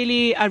I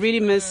really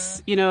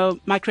miss,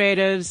 my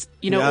creatives,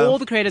 all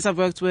the creators I've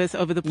worked with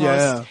over the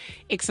past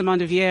X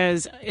amount of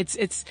years.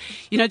 It's,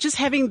 just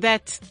having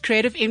that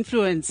creative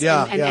influence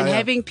and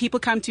having people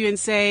come to you and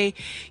say,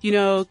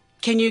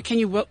 can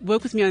you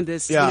work with me on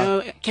this?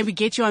 Yeah. Can we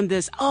get you on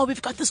this? Oh,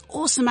 we've got this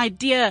awesome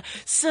idea.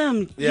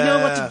 Sim, you know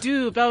what to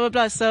do, blah, blah,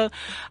 blah. So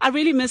I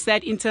really miss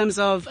that in terms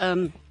of,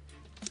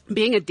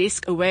 being a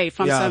desk away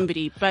from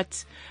somebody,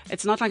 but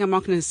it's not like I'm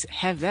not going to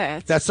have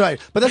that. That's right.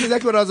 But that's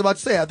exactly what I was about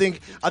to say. I think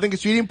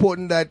it's really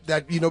important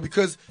that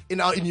because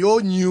in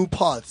your new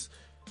parts,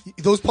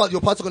 your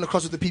parts are going to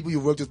cross with the people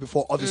you've worked with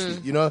before,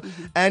 obviously,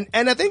 and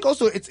I think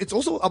also it's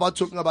also about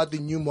talking about the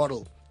new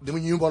models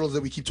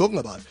that we keep talking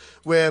about,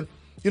 where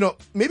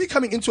maybe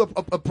coming into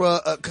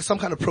some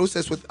kind of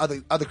process with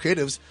other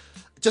creatives,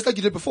 just like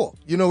you did before,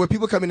 where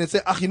people come in and say,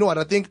 you know what,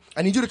 I think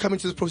I need you to come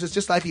into this process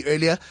just slightly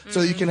earlier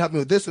so you can help me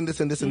with this and this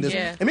and this and this.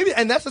 Yeah.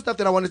 And that's the stuff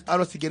that I want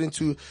us to get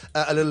into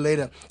a little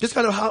later. Just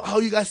kind of how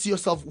you guys see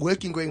yourself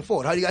working going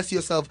forward. How do you guys see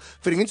yourself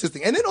fitting into this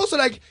thing? And then also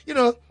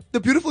the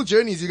beautiful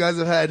journeys you guys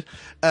have had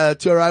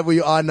to arrive where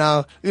you are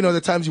now.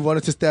 The times you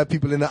wanted to stab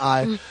people in the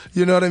eye.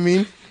 You know what I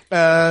mean?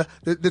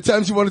 The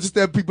times you wanted to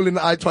stab people in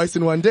the eye twice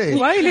in one day.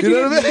 Why are you looking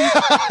at me?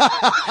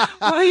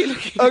 Why are you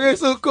looking at me? Okay,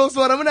 so cool.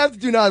 So what I'm going to have to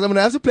do now is I'm going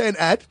to have to play an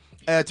ad.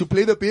 To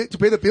pay the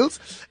bills,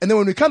 and then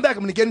when we come back,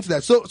 I'm going to get into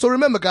that. So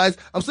remember, guys,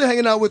 I'm still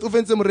hanging out with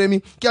Ufense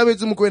Muremi,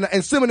 Kiabetsu Mukwena,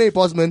 and Simone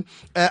Bosman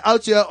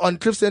out here on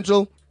Cliff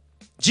Central.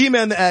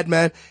 G-Man the ad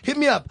man. Hit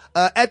me up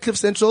at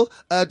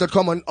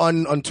cliffcentral.com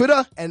on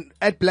Twitter and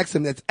at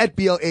Blaxem. That's at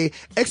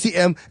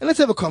BLAXEM. And let's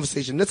have a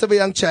conversation. Let's have a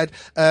young chat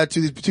to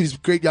these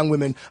great young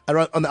women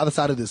around on the other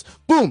side of this.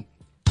 Boom.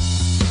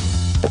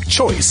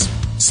 Choice.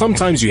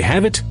 Sometimes you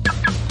have it,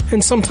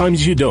 and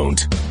sometimes you don't.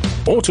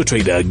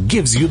 AutoTrader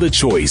gives you the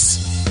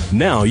choice.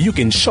 Now you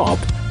can shop,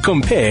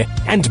 compare,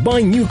 and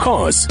buy new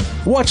cars.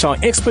 Watch our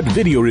expert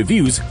video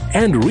reviews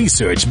and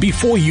research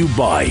before you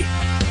buy.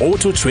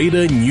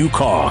 AutoTrader New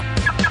Car.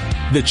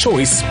 The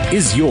choice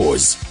is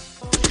yours.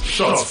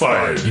 Shots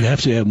fired. You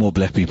have to have more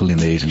black people in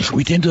the agency.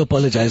 We tend to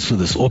apologize for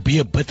this or be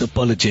a bit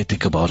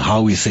apologetic about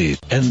how we say it.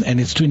 And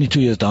it's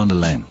 22 years down the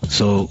line.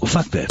 So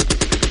fuck that.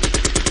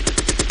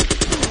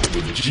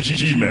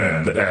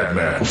 G-Man the ad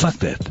man. Fuck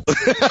that.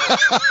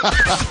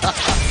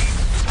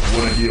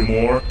 Want to hear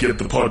more? Get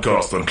the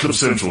podcast on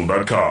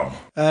cliffcentral.com.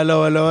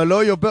 Hello.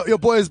 Your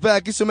boy is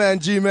back. It's your man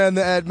G-Man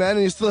the ad man,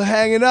 and you're still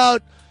hanging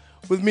out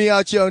with me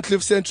out here on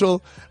Cliff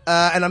Central.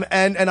 And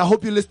I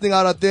hope you're listening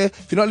out there.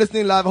 If you're not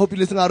listening live, I hope you're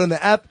listening out on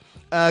the app.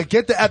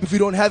 Get the app if you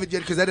don't have it yet,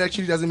 because that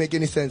actually doesn't make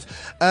any sense.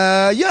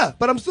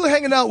 But I'm still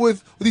hanging out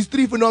with these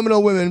 3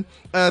 phenomenal women,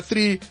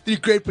 three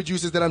great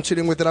producers that I'm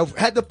chilling with, that I've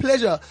had the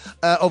pleasure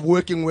of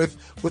working with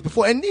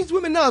before. And these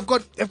women now have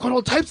got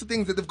all types of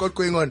things that they've got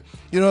going on,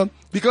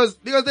 because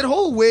that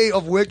whole way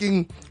of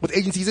working with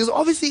agencies is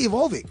obviously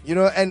evolving,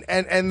 and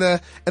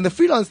the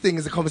freelance thing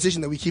is a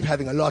conversation that we keep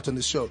having a lot on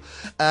this show,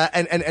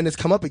 and it's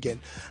come up again.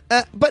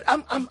 But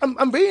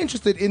I'm very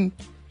interested in,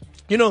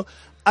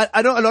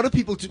 I know a lot of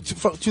people,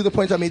 to the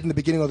point I made in the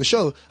beginning of the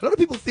show, a lot of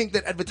people think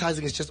that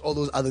advertising is just all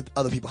those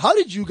other people. How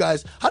did you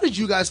guys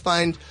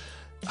find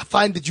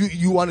that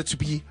you wanted to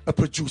be a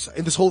producer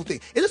in this whole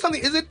thing? Is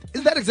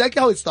that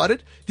exactly how it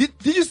started? Did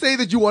you say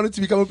that you wanted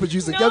to become a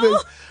producer? No.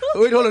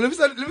 Wait, hold on. Let me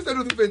start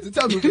with Vince.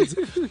 Tell me, Vince.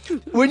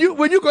 When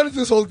you got into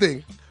this whole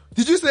thing,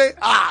 did you say,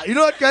 you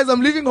know what, guys,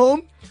 I'm leaving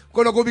home,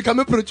 gonna go become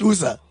a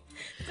producer?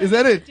 Is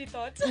that it?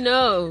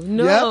 No.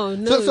 Yeah?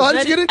 So how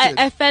did you get into it?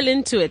 I fell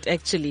into it,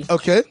 actually.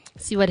 Okay.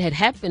 See, what had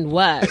happened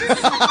was,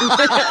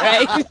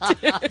 right?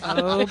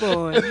 Oh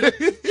boy.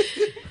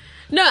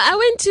 No,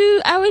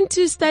 I went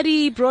to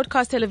study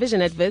broadcast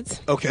television at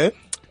Vids. Okay.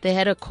 They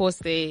had a course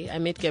there. I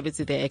met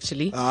Gabitsi there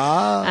actually.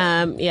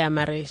 Yeah,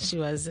 Mare, she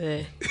was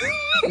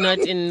not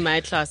in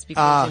my class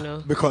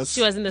because, because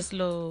she was in the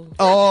slow.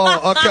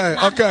 Oh,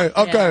 okay.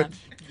 Yeah.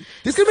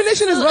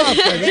 Discrimination is rough.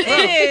 It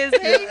is.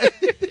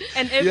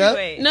 And every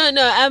way.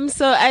 No.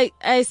 So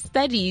I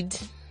studied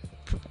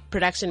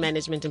production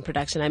management and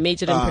production. I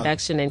majored in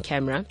production and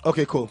camera.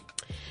 Okay, cool.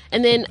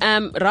 And then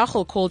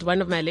Rachel called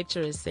one of my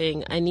lecturers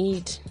saying, I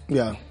need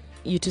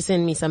you to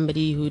send me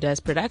somebody who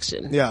does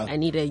production. Yeah. I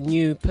need a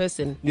new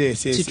person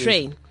to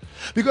train.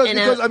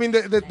 Because I mean,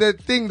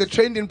 the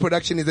trend in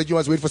production is that you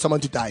must wait for someone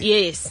to die.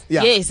 Yes.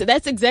 Yeah. Yes.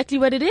 That's exactly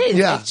what it is,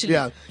 actually.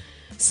 Yeah.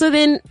 So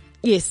then,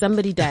 yes,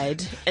 somebody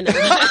died and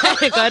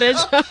I got a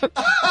job.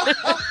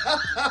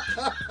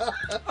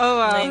 Oh,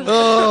 wow.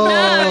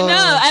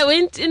 No. I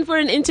went in for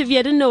an interview.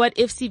 I didn't know what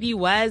FCB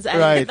was.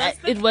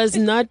 It was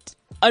not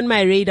on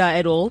my radar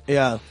at all.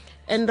 Yeah.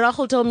 And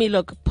Rachel told me,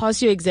 look,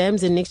 pass your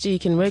exams and next year you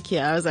can work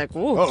here. I was like,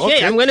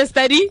 okay. I'm going to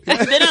study. And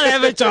then I'll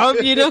have a job,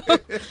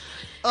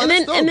 And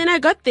then I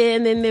got there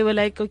and then they were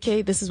like,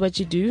 okay, this is what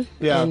you do.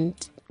 Yeah. And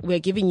we're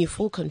giving you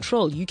full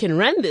control. You can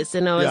run this.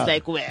 And I was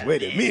like, well,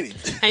 wait a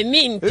minute. I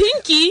mean,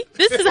 Pinky,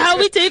 this is how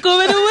we take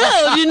over the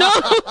world,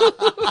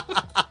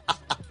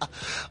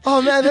 Oh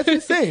man, that's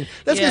insane.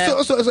 That's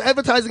good. So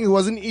advertising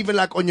wasn't even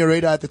like on your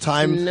radar at the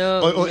time,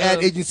 or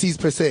ad agencies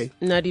per se.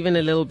 Not even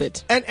a little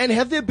bit. And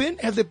have there been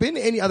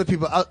any other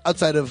people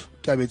outside of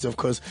Gabitsi, of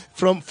course,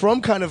 from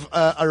kind of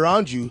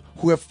around you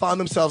who have found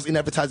themselves in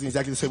advertising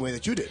exactly the same way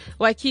that you did?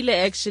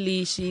 Wakile,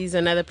 actually, she's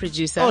another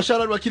producer. Oh,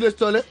 shout out Wakile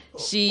Stole.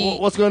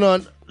 What's going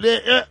on?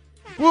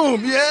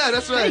 Boom, yeah,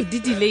 that's right.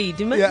 Didi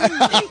lady, man. Yeah.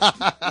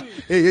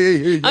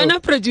 Hey. I'm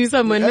not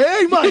producer, man.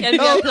 Hey, man. Can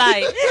we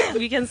apply?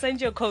 We can send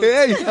you a code.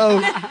 Hey.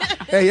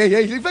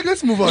 In fact,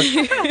 let's move on.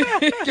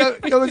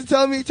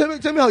 Tell me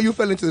how you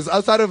fell into this,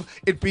 outside of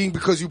it being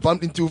because you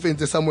bumped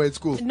into somewhere at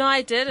school. No,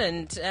 I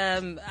didn't.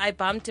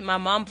 My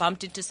mom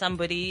bumped into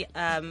somebody,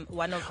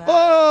 one of her.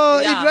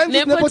 Oh, it rhymes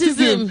with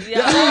nepotism.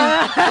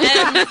 Yeah.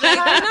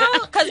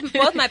 Because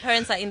both my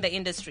parents are in the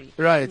industry.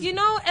 Right.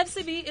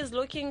 FCB is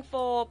looking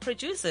for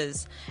producers.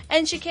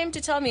 And she came to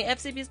tell me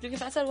FCB is looking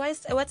for. I said,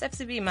 what's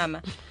FCB,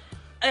 Mama?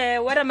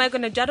 What am I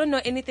going to do? I don't know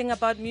anything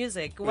about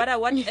music. What I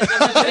want is to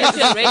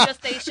a radio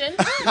station,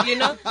 It's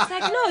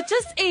like, no,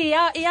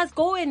 just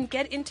go and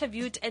get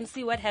interviewed and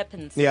see what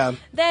happens. Yeah.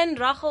 Then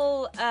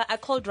Rachel, I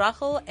called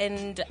Rachel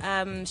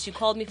and she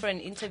called me for an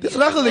interview. This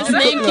Rachel His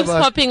name keeps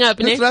popping up,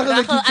 This Rachel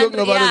that keeps talking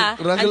about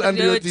it. Rachel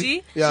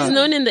Andriotti. Yeah. She's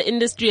known in the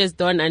industry as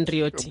Don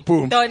Andriotti.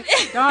 Boom. Don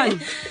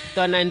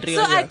Andriotti.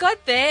 So I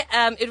got there.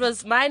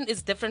 Mine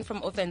is different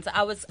from Offense.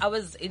 I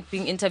was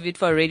being interviewed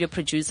for a radio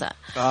producer.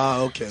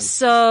 Okay.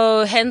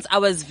 So hence I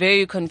was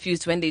very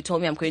confused when they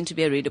told me I'm going to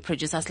be a radio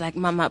producer. I was like,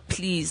 Mama,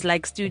 please,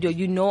 like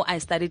studio, I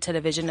studied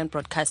television and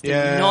broadcasting,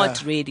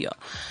 not radio.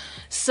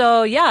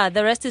 So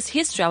the rest is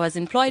history. I was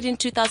employed in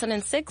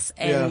 2006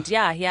 and here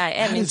I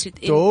am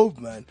dope,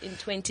 man. In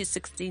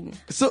 2016.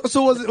 So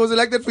was it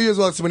like that for you as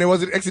well? So when it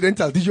was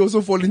accidental, did you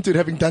also fall into it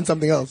having done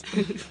something else?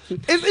 Is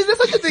there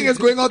such a thing as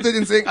going out there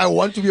and saying, I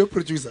want to be a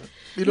producer?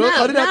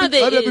 How did that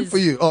happen for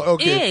you? Oh,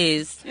 okay. It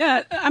is.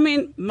 Yeah, I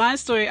mean, my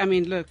story,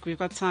 look, we've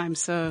got time,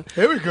 so.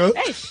 Here we go.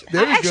 I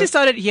actually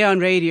started here on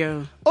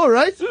radio. All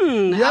right.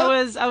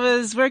 I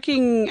was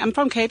working, I'm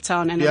from Cape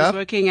Town, and I was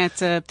working at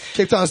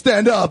Cape Town,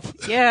 stand up.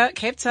 Yeah,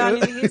 Cape Town,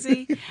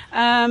 easy.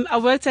 I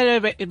worked at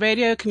a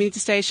radio community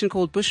station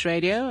called Bush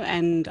Radio,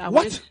 and I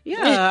What?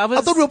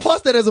 I thought we were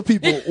past that as a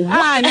people.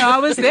 I know, I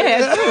was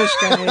there at Bush,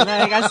 guy.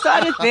 Like, I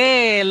started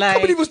there, like. How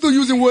many people still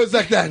using words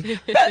like that?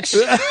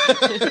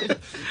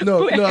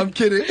 No, I'm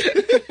kidding.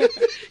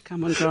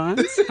 Come on,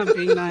 Grant. I'm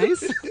being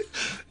nice.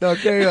 No,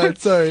 carry on.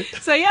 Sorry.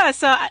 So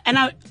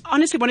I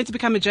honestly wanted to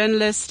become a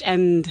journalist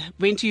and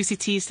went to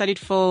UCT, studied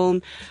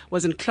film,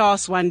 was in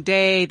class one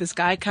day. This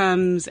guy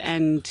comes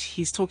and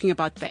he's talking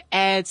about the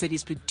ads that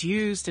he's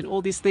produced and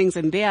all these things.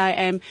 And there I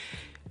am,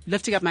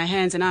 lifting up my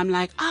hands, and I'm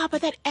like,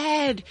 but that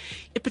ad,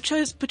 it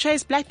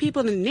portrays black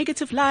people in a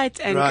negative light.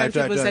 And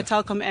it was that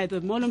Telkom ad,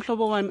 the Molum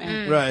Klobo one.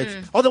 Right.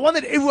 Oh, the one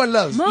that everyone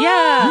loves.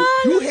 Yeah.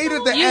 You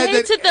hated the You ad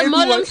hated that the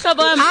Molum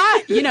Klobo.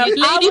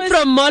 Lady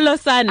from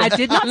Molosana. I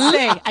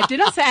did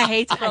not say I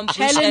hated it. I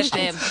challenged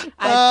them.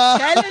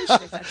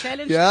 I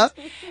challenged it.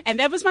 And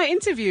that was my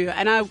interview.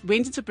 And I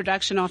went into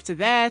production after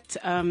that.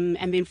 And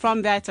then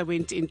from that, I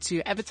went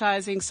into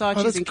advertising,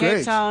 Saatchi's in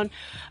Cape Town.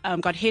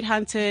 Got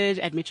headhunted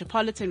at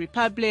Metropolitan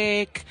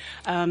Republic.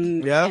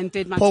 And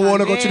did my Paul time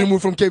Warner got you to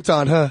move from Cape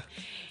Town, huh?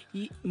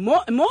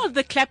 More of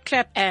the clap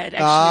ad, actually.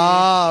 Okay.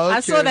 I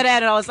saw that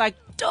ad and I was like,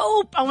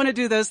 dope, I want to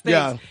do those things.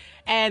 Yeah.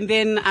 And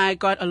then I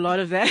got a lot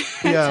of that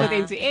with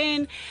end to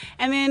end.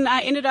 And then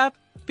I ended up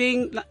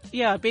being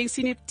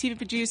senior TV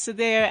producer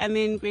there, and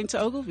then went to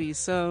Ogilvy.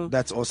 So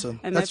that's awesome.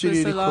 And that's that was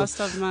really the last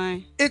of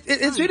my.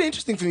 It's really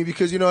interesting for me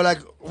because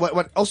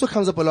what also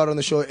comes up a lot on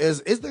the show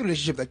is the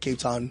relationship that Cape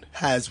Town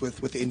has with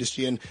the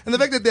industry and the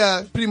fact that they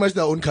are pretty much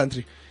their own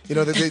country. You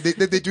know,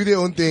 they do their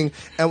own thing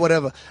and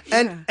whatever.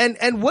 And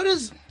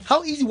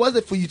how easy was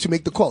it for you to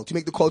make the call?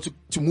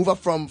 To move up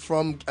from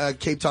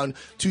Cape Town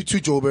to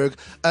Joburg?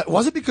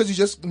 Was it because you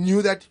just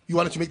knew that you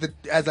wanted to make the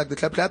as like the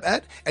Clap Clap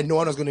ad and no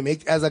one was going to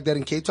make as like that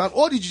in Cape Town?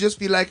 Or did you just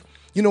feel like,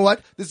 you know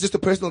what, this is just a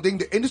personal thing.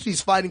 The industry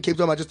is fine in Cape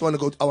Town. I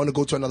want to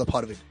go to another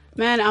part of it.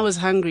 Man, I was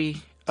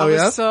hungry. I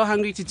was so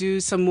hungry to do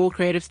some more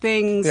creative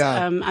things.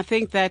 Yeah. I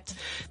think that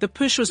the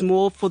push was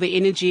more for the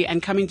energy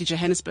and coming to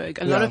Johannesburg.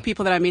 A lot of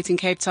people that I met in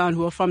Cape Town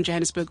who are from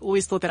Johannesburg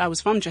always thought that I was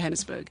from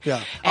Johannesburg.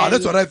 Yeah. And,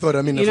 that's what I thought.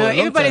 I mean, you know, for a long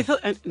everybody time.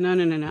 thought, no.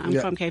 I'm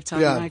from Cape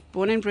Town. Yeah. I'm like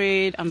born and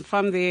bred. I'm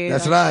from there.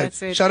 That's like, right.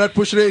 That's it. Shout out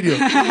Push Radio.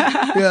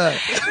 Yeah.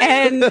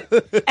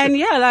 And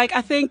yeah, like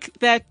I think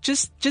that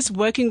just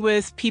working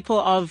with people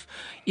of,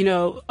 you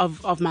know,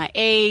 of my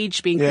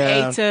age, being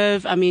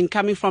creative. I mean,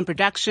 coming from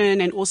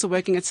production and also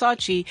working at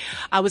Saatchi,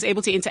 I was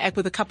able to interact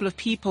with a couple of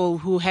people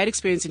who had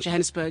experience in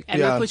Johannesburg.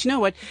 And I thought, you know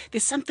what,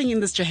 there's something in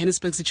this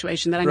Johannesburg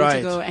situation that I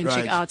need to go and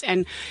check out.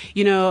 And,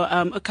 you know,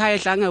 Okaya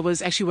Dlanga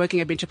was actually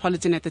working at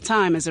Metropolitan at the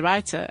time as a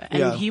writer.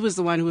 And he was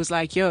the one who was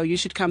like, yo, you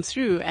should come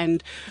through.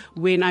 And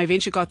when I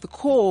eventually got the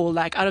call,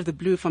 like out of the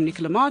blue from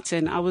Nicola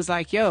Martin, I was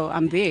like, yo,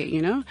 I'm there,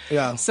 you know?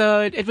 Yeah.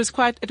 So it was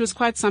quite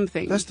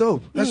something. That's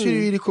dope. That's really,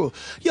 really cool.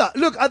 Yeah.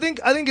 Look, I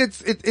think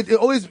it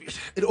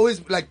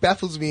always like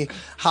baffles me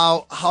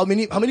how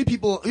many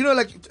people, you know,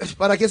 like,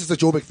 but I guess it's a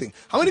Joburg thing.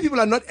 How many people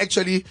are not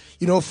actually,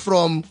 you know,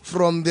 from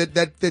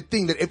that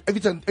thing that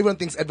everyone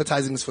thinks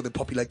advertising is for the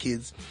popular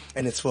kids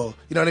and it's for,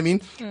 you know what I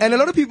mean? And a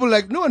lot of people,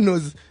 like, no one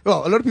knows,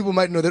 well, a lot of people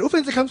might know that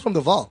Ofense comes from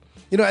the Vaal,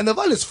 you know, and the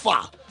Vaal is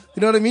far. You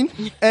know what I mean?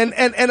 And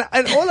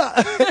all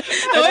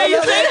the way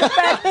you say it.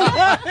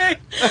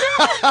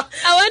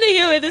 I want to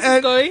hear where this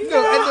is going.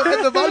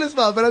 And the Vaal is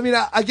far. But I mean,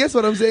 I guess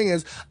what I'm saying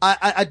is,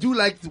 I do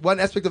like one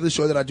aspect of the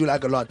show that I do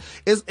like a lot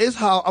is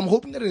how I'm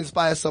hoping that it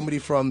inspires somebody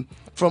from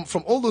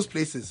all those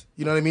places.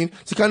 You know what I mean?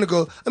 To kind of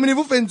go, I mean, if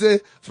Ofense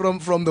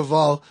from the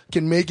Vaal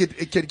can make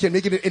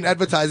it in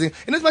advertising,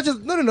 in as much as,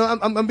 no,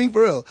 I'm being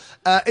for real.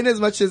 In as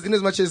much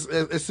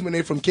as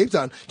Simone from Cape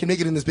Town can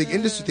make it in this big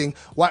industry thing,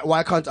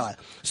 why can't I?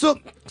 So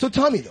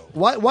tell me though,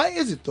 why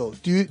is it though?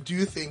 Do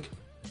you think,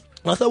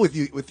 I'll start with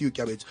you,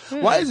 Cabbage.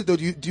 Why is it though,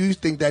 do you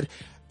think that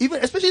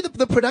even, especially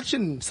the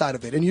production side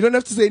of it, and you don't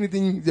have to say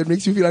anything that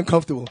makes you feel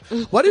uncomfortable.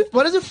 What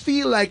does it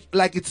feel like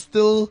it's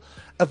still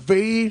a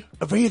very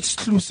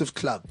exclusive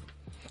club?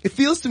 It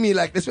feels to me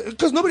like this,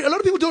 because a lot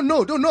of people don't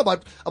know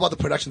about the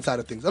production side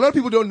of things. A lot of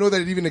people don't know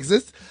that it even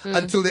exists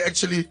until they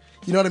actually,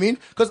 you know what I mean?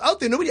 Because out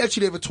there, nobody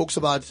actually ever talks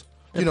about,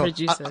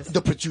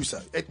 the producer,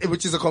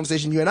 which is a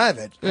conversation you and I have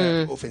had.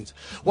 Offense.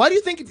 Why do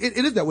you think it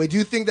is that way? Do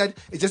you think that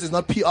it just is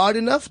not PR'd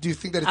enough? Do you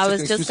think that it's I just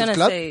was an just exclusive going to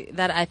club? say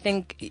that I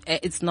think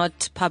it's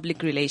not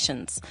public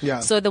relations.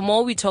 Yeah. So the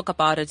more we talk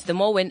about it, the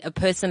more when a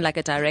person like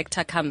a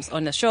director comes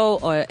on a show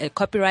or a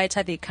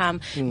copywriter,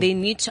 they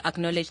need to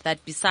acknowledge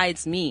that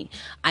besides me,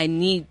 I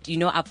need,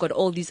 I've got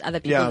all these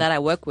other people that I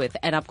work with,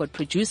 and I've got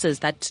producers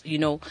that,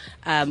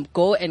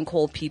 go and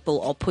call people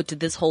or put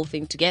this whole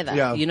thing together.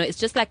 Yeah. It's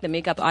just like the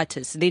makeup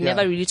artists. They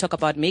never really talk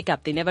about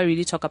makeup. They never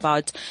really talk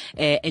about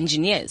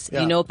engineers,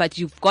 but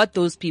you've got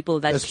those people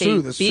that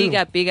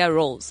play bigger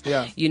roles,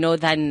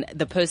 than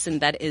the person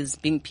that is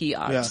being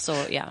PR. Yeah.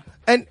 So, yeah.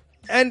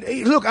 And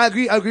look, I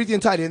agree with you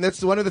entirely, and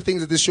that's one of the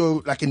things that this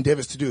show like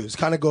endeavors to do is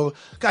kind of go,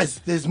 guys,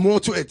 there's more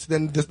to it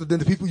than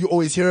the people you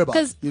always hear about.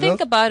 Because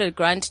think about it,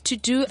 Grant, to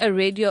do a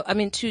radio, a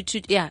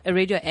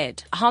radio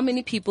ad. How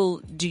many people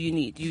do you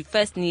need? You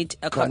first need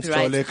a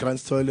copyright.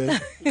 Grant's toilet.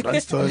 Yes,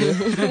 Grant's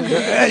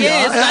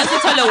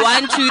toilet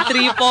 1, 2,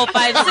 3, 4,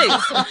 5,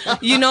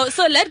 6.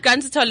 So let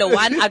Grant's toilet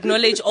 1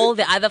 acknowledge all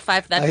the other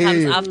 5 that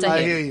comes after him.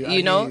 I hear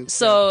you.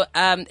 So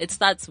it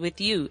starts with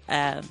you,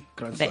 the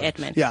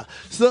admin. Yeah.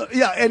 So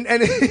yeah,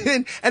 and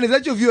is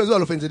that your view as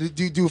well, Offense?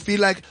 Do you feel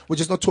like we're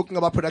just not talking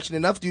about production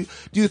enough? Do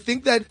you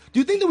think that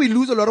we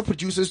lose a lot of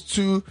producers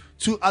to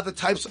other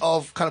types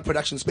of kind of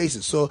production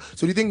spaces? So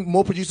do you think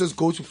more producers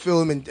go to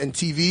film and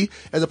TV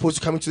as opposed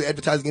to coming to the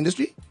advertising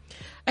industry?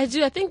 I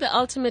do. I think the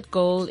ultimate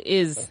goal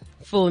is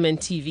film and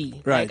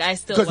TV. Right.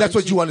 Like, because that's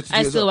what you wanted to do.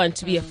 I still want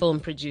to be a film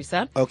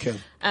producer. Okay.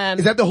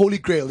 Is that the holy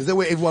grail? Is that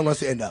where everyone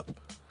wants to end up?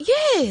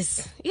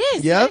 Yes, yeah?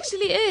 It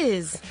actually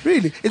is.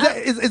 Really?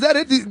 Is that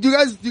it? Do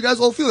you guys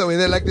all feel that way?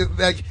 They're like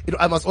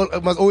I must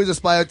always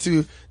aspire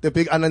to the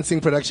big Anand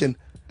Singh production.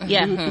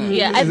 Yeah,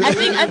 yeah.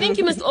 I think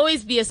you must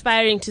always be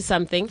aspiring to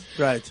something.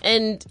 Right.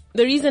 And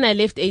the reason I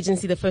left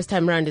agency the first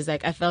time around is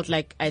like I felt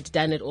like I'd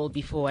done it all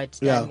before.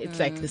 It's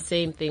like the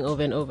same thing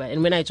over and over.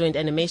 And when I joined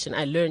animation,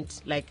 I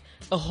learned like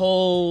a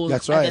whole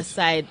other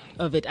side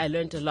of it. I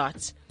learned a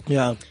lot.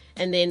 Yeah.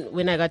 And then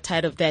when I got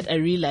tired of that, I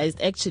realized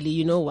actually,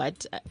 you know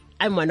what?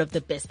 I'm one of the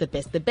best. Boom!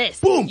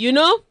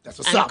 That's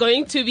what's I'm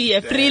going to be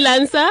a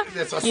freelancer.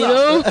 That's what's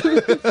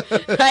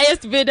up.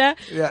 Highest bidder.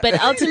 Yeah.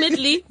 But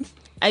ultimately,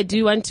 I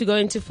do want to go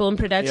into film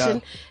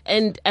production,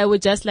 and I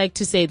would just like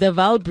to say the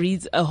Val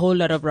breeds a whole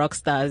lot of rock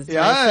stars,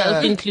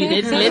 myself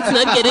included. Let's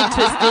not get it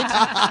twisted.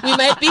 We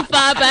might be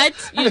far,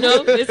 but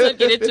let's not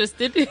get it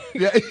twisted.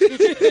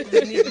 We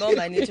need more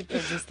money to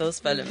produce those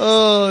films.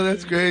 Oh,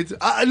 that's great.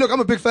 Look, I'm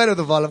a big fan of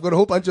the Val. I've got a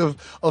whole bunch of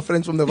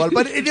friends from the Val,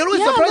 but it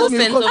always surprises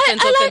me.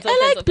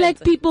 I like black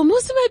people.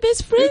 Most of my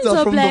best friends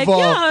are from black. The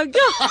Val.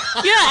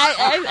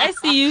 I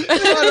see you.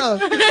 No,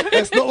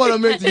 that's not what I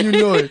meant, and you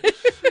know it.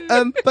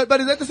 But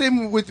is that the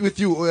same with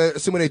you,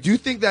 Simone? Do you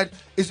think that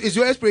is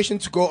your aspiration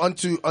to go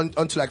onto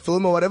like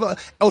film or whatever,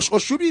 or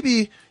should we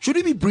be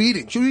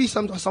breeding? Should we be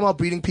somehow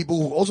breeding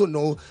people who also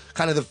know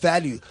kind of the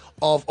value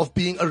of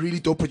being a really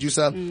dope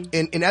producer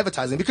in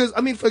advertising? Because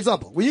I mean, for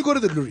example, when you go to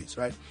the Luries,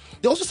 right,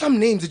 there are also some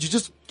names that you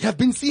just have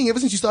been seeing ever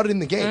since you started in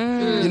the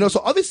game.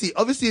 So obviously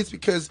it's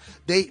because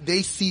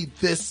they see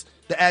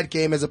the ad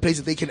game as a place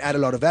that they can add a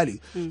lot of value,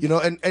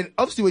 and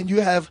obviously when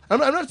you have, I'm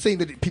not saying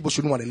that people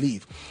shouldn't want to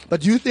leave,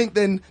 but do you think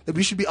then that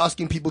we should be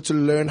asking people to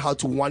learn how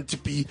to want to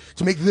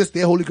make this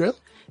their holy grail?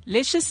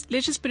 Let's just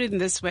put it in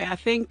this way. I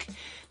think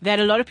that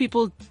a lot of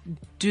people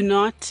do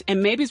not,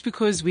 and maybe it's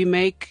because we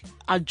make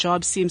our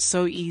job seem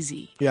so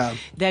easy. Yeah.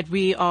 That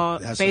we are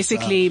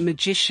basically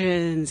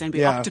magicians and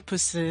we're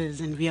octopuses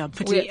and we are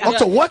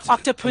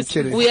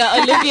octopuses. We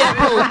are Olivia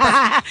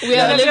Pope. We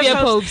are Olivia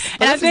Popes.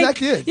 That's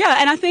exactly it. Yeah,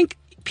 and I think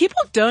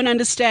people don't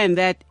understand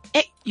that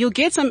you'll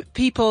get some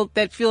people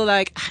that feel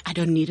like, I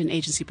don't need an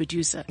agency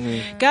producer.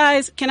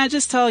 Guys, can I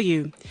just tell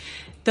you,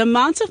 the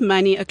amount of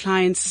money a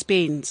client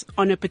spends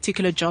on a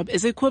particular job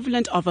is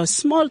equivalent of a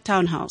small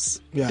townhouse.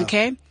 Yeah.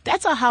 Okay?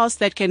 That's a house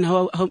that can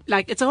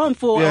it's a home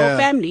for a whole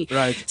family.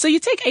 Right. So you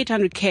take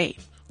 800K.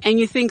 And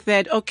you think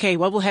that, okay,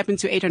 what will happen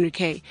to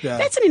 800K? Yeah.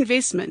 That's an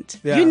investment.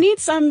 Yeah. You need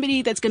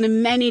somebody that's going to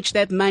manage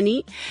that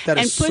money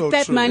and put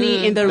that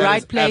money in the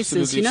right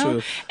places,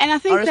 True. And I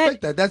think I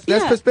respect that. That's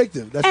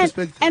perspective. That's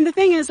perspective. And the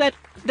thing is that,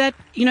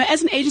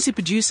 as an agency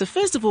producer,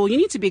 first of all, you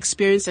need to be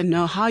experienced and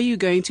know how you're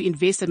going to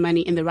invest that money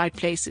in the right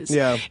places.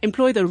 Yeah.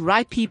 Employ the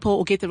right people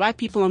or get the right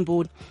people on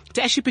board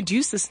to actually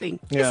produce this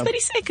thing. Yeah. It's 30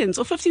 seconds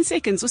or 15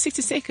 seconds or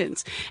 60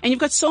 seconds. And you've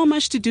got so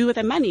much to do with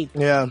that money.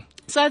 Yeah.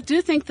 So I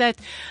do think that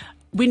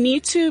we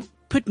need to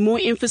put more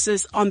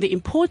emphasis on the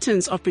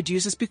importance of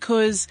producers,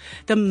 because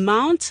the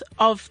amount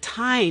of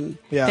time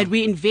that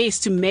we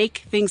invest to make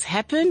things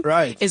happen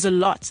is a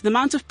lot. The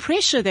amount of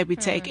pressure that we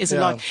take is a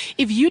lot.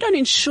 If you don't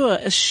ensure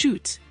a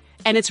shoot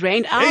and it's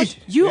rained out,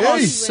 you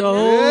are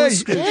so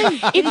screwed.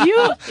 If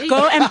you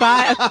go and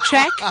buy a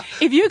track,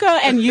 if you go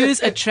and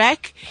use a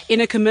track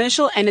in a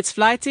commercial and it's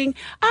flighting,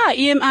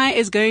 EMI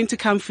is going to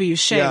come for you,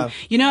 shame.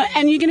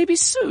 And you're going to be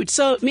sued.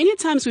 So many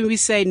times when we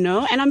say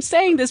no, and I'm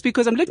saying this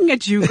because I'm looking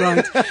at you,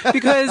 Grant,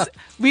 because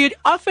we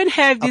often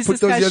have these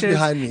discussions. Those years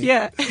behind me.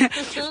 Yeah.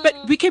 But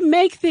we can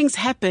make things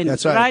happen.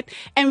 That's right.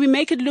 And we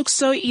make it look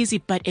so easy,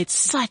 but it's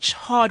such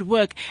hard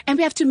work. And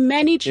we have to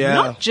manage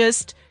not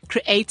just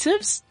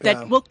creatives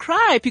that will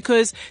cry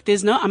because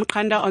there's no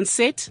Amkanda on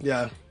set.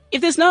 Yeah. If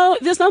there's no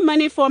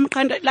money for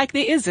Amkanda, like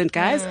there isn't,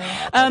 guys.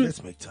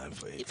 Let's make time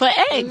for eggs. For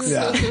eggs.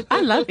 Yeah. I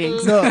love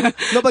eggs. No,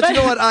 but you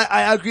know what?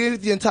 I agree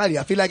with you entirely.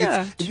 I feel like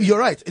you're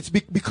right. It's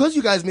because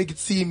you guys make it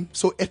seem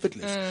so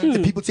effortless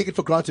that people take it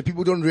for granted.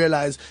 People don't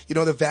realize,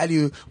 the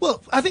value.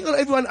 Well, I think not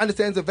everyone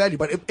understands the value,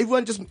 but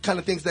everyone just kind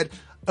of thinks that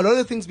a lot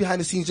of things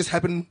behind the scenes just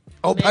happen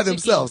all by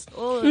themselves.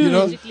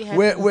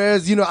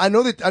 Whereas, I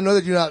know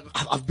that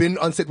I've been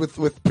on set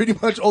with pretty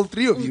much all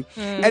three of you,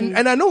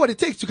 and I know what it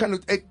takes to kind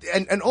of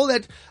and all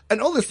that and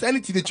all the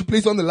sanity that you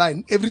place on the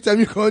line every time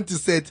you go into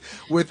set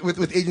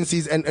with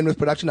agencies and with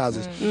production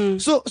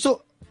houses.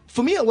 So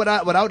for me, what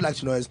I would like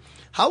to know is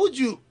how would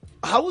you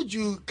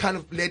kind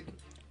of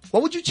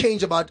what would you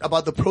change about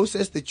the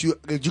process that you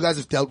guys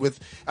have dealt with?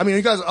 I mean,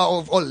 you guys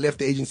all left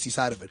the agency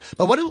side of it.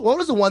 But what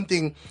was the one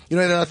thing,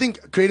 that I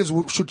think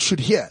creatives should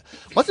hear?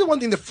 What's the one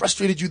thing that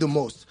frustrated you the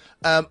most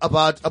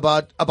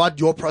about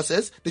your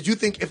process that you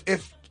think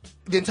if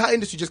the entire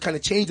industry just kind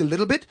of changed a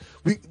little bit,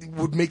 we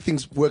would make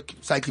things work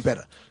slightly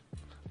better?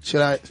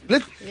 Should I?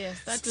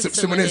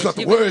 Simone's got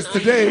the words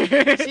today.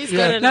 She's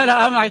got it. No,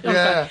 I'm like,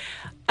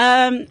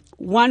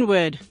 one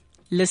word: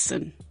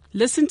 listen.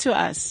 Listen to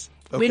us.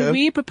 Okay. When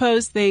we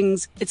propose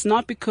things, it's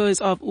not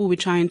because of, we're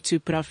trying to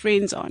put our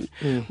friends on.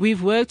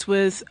 We've worked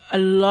with a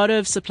lot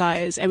of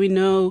suppliers and we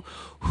know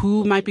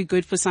who might be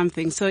good for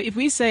something. So if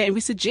we say and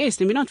we suggest,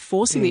 and we're not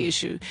forcing the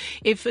issue,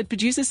 if a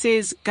producer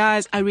says,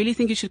 guys, I really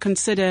think you should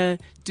consider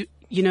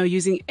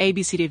using A,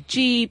 B, C, D, F,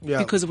 G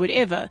because of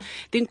whatever,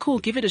 then cool,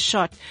 give it a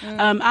shot.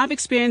 I've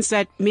experienced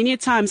that many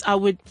times.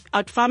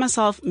 I'd find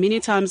myself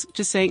many times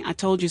just saying, I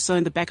told you so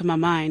in the back of my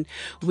mind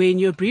when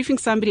you're briefing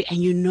somebody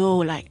and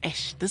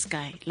this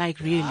guy,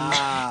 like really,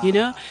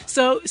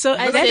 So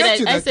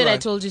I said I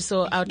told you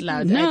so out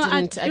loud. No,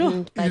 I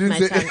didn't bite my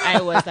tongue.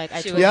 I was like,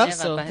 I told you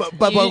so.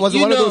 But was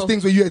it one of those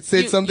things where you had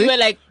said something? You were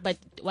like, but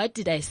what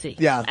did I say?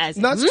 Yeah.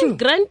 That's true.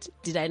 Grant,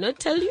 did I not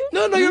tell you?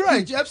 No, you're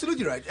right. You're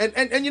absolutely right.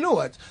 And you know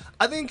what?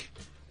 I think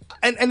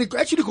and it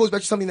actually goes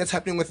back to something that's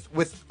happening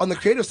with on the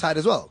creative side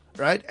as well,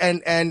 right?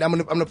 And I'm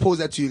gonna pose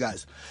that to you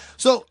guys.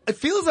 So it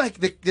feels like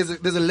there's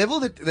a level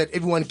that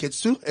everyone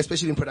gets to,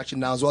 especially in production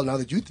now as well. Now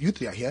that you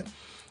three are here,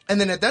 and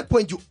then at that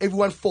point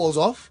everyone falls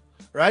off,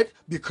 right?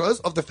 Because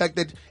of the fact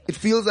that it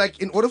feels like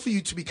in order for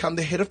you to become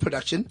the head of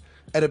production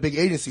at a big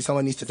agency,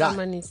 someone needs to die.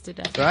 Someone needs to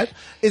die, right?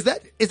 Is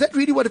that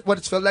really what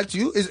it's felt like to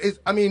you?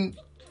 I mean,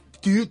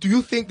 do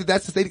you think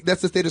that's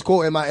the status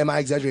quo? Am I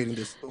exaggerating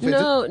this?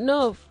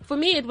 No. For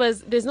me,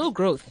 there's no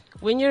growth.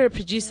 When you're a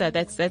producer,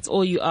 that's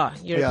all you are.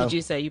 You're a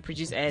producer. You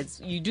produce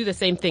ads. You do the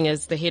same thing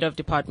as the head of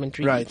department,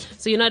 really. Right.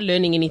 So you're not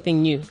learning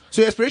anything new.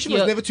 So your aspiration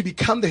was never to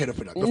become the head of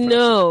production.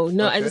 No.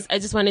 Okay. I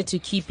just wanted to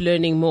keep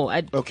learning more.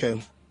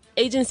 Okay.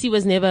 Agency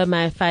was never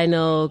my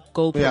final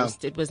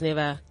goalpost. It was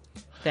never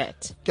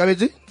that.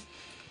 Kabezi?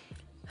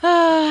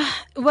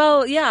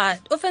 Well, yeah,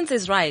 Offense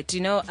is right.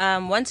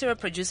 Once you're a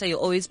producer, you'll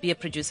always be a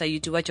producer. You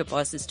do what your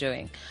boss is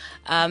doing.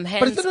 Hence,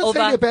 but it's not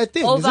necessarily a bad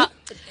thing, is it?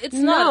 It's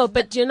no, not.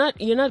 But you're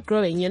not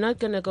growing. You're not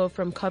gonna go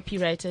from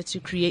copywriter to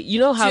create. You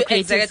know how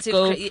creatives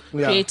go,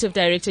 creative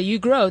director. You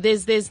grow.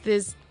 There's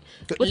with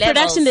levels.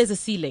 production. There's a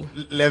ceiling.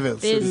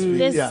 Levels.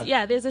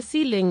 There's a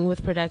ceiling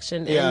with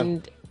production,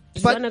 and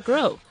you want to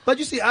grow. But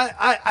you see,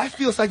 I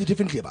feel slightly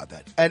differently about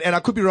that, and I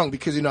could be wrong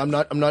because I'm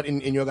not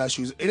in your guys'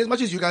 shoes. In as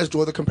much as you guys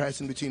draw the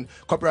comparison between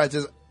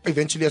copywriters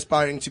eventually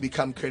aspiring to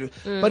become creative,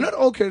 but not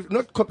all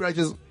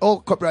copywriters.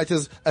 All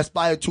copywriters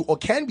aspire to or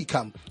can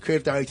become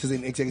creative directors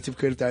and executive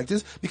creative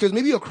directors because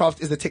maybe your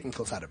craft is the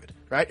technical side of it,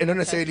 right, and not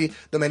necessarily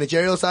the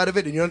managerial side of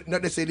it, and you're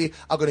not necessarily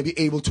are going to be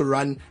able to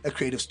run a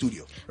creative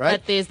studio, right?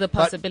 But there's the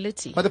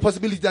possibility. But the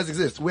possibility does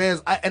exist.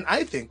 Whereas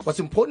I think what's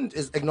important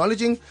is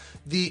acknowledging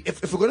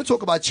if we're going to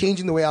talk about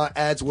changing the way our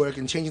ads work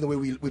and changing the way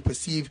we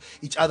perceive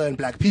each other and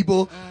black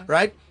people,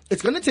 right?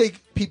 It's going to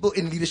take people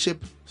in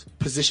leadership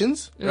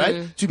positions,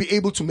 right, to be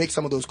able to make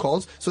some of those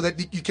calls so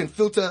that you can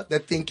filter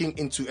that thinking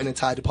into an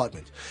entire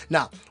department.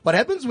 Now, what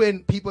happens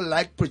when people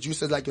like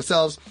producers like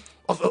yourselves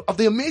of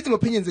the amazing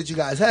opinions that you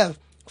guys have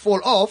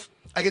fall off?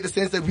 I get the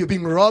sense that we're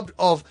being robbed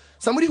of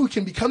somebody who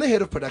can become the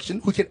head of production,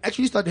 who can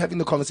actually start having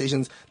the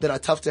conversations that are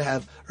tough to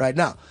have right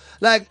now.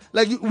 Like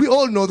we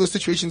all know those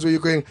situations where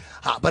you're going,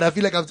 but I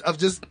feel like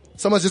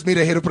someone's just made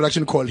a head of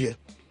production call here.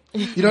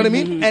 You know what I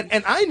mean?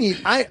 And I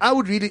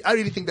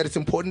really think that it's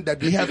important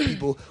that we have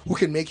people who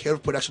can make head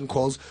of production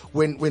calls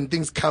when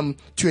things come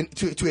to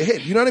a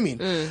head. You know what I mean?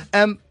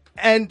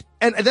 And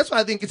that's why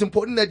I think it's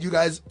important that you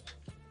guys,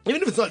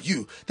 even if it's not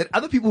you, that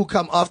other people who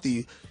come after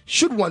you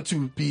should want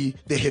to be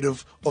the head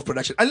of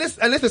production. Unless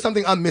there's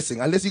something I'm missing.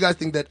 Unless you guys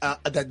think that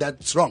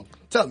that's wrong.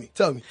 Tell me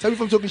if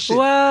I'm talking shit.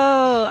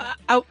 Well,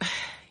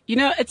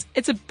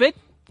 it's a bit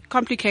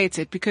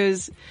complicated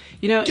because,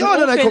 in all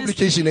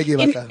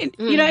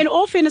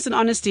fairness and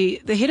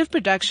honesty, the head of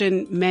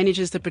production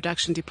manages the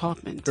production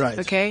department. Right.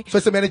 Okay. So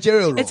it's a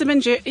managerial role. It's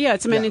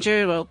a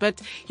managerial role.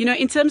 But,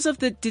 in terms of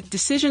the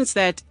decisions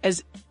that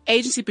as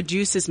agency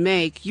producers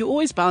make, you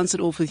always bounce it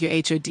off with your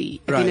HOD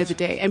at the end of the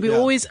day. And we're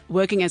always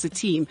working as a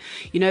team.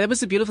 That was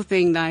the beautiful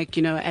thing, like,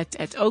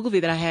 at Ogilvy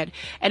that I had.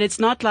 And it's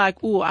not like,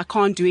 I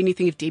can't do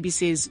anything if Debbie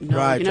says no.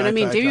 What I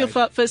mean? Debbie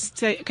will first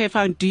say, okay,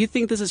 fine, do you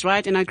think this is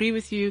right? And I agree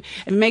with you.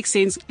 It makes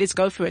sense. Let's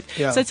go for it.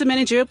 Yeah. So it's a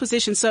managerial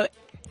position. So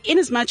in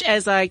as much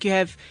as like you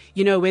have,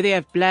 whether you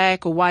have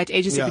black or white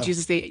agency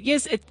producers there,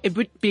 yes, it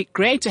would be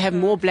great to have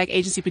more black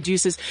agency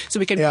producers so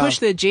we can push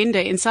the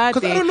agenda inside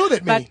there. Because I don't know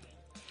that many.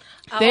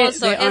 As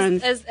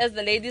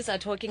the ladies are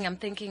talking, I'm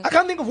thinking, I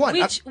can't think of one.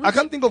 I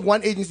can't think of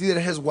one agency that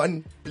has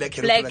one black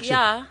head of production.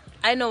 Yeah,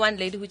 I know one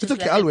lady who just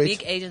left a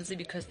big agency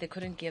because they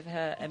couldn't give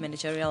her a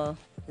managerial.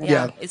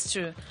 Yeah, it's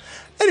true.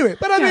 Anyway,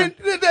 but I mean,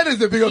 that is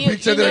the bigger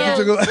picture that I get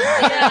to go.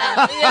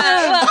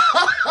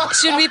 Well,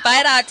 should we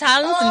bite our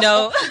tongues?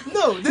 No.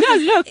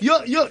 Look.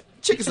 You're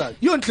check this out.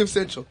 You're on Cliff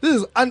Central.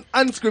 This is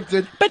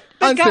unscripted, but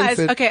guys,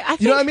 okay, I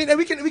think, you know what I mean. And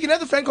we can have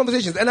the frank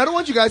conversations. And I don't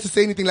want you guys to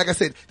say anything, like I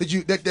said, that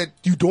you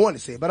don't want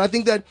to say. But I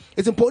think that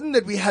it's important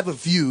that we have a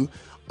view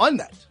on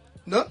that.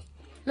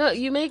 No,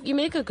 you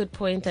make a good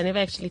point. I never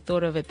actually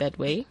thought of it that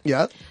way.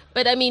 Yeah.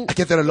 But I mean, I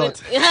get that a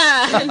lot. You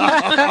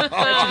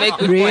make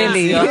good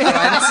really?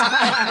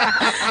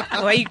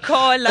 What you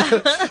call?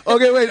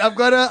 Okay, wait. I've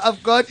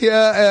got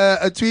here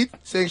a tweet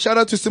saying shout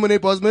out to Simone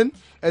Bosman.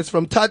 It's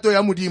from Tato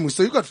Yamudimu.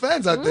 So you got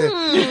fans out there.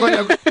 You've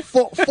got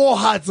four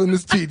hearts on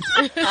this tweet.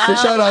 So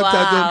shout out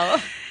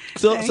Tato.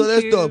 So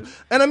that's dope.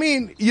 And I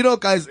mean,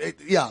 guys,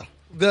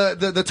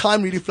 the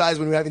time really flies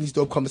when we're having these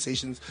dope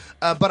conversations.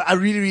 But I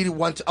really, really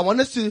want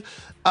us to,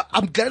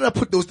 I'm glad I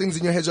put those things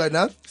in your heads right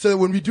now. So that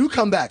when we do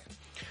come back,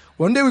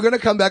 one day we're going to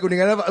come back and we're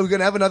going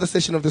to have another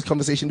session of this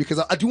conversation because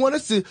I do want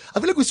us to, I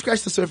feel like we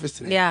scratched the surface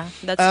today. Yeah,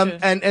 that's true.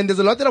 And there's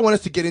a lot that I want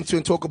us to get into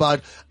and talk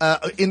about,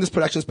 in this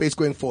production space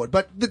going forward.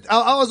 But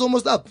our hour's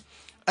almost up.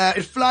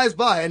 It flies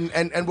by,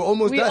 and we're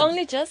almost done. We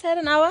only just had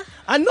an hour?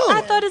 I know.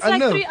 I thought it's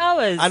like 3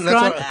 hours.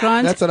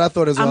 Grant, that's what I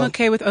thought as well. I'm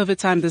okay with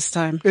overtime this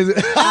time. Is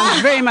it?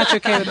 I'm very much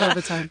okay with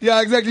overtime.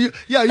 Yeah, exactly. You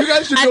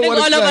guys should know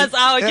what it's like. I think all of us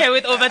are okay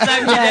with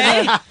overtime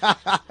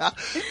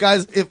today.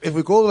 Guys, if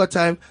we go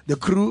overtime, the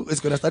crew is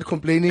going to start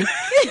complaining.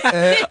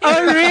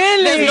 Oh,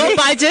 really? There's no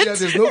budget? Yeah,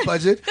 there's no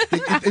budget.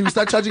 They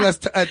start charging us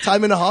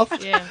time and a half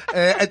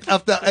at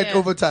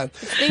overtime.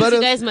 Things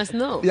you guys must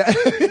know. Yeah.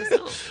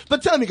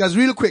 But tell me, guys,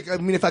 real quick. I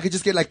mean, if I could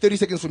just get like 30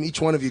 seconds from each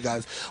one of you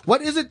guys.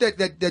 What is it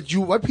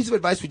what piece of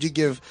advice would you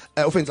give,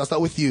 Offense, I'll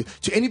start with you,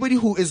 to anybody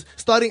who is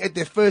starting at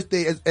their first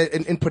day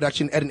in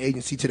production at an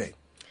agency today?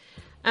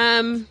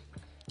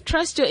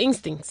 Trust your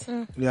instincts.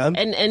 Yeah.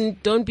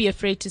 And don't be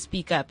afraid to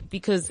speak up,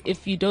 because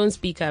if you don't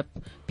speak up,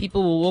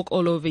 people will walk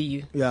all over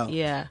you. Yeah.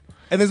 Yeah.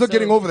 And there's no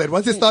getting over that.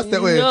 Once it starts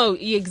that way. No,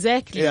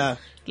 exactly. Yeah.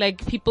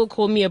 Like, people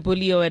call me a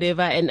bully or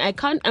whatever, and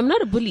I'm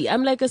not a bully.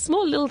 I'm like a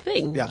small little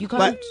thing. Yeah. You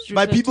can't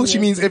by people, she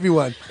means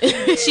everyone.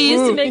 She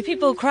used to make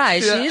people cry.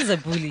 Yeah. She is a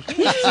bully.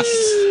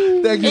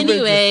 Thank you.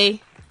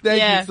 Anyway.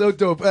 Thank you. So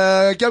dope.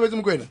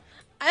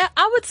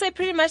 I would say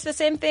pretty much the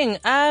same thing.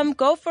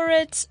 Go for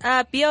it.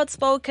 Be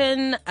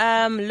outspoken.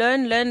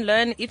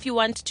 Learn. If you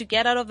want to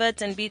get out of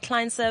it and be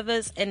client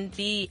service and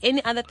be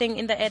any other thing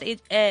in the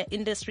ad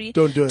industry,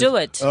 don't do it. Do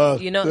it. No,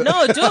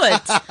 do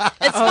it.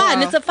 It's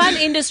fun. It's a fun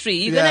industry.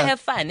 You're gonna have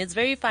fun. It's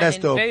very fun. That's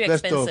and dope. very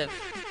expensive.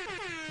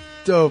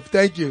 Dope.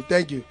 Thank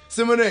you.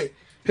 Simone,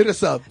 hit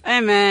us up.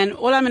 Hey man,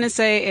 all I'm going to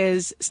say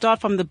is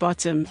start from the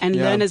bottom and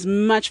learn as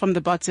much from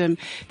the bottom.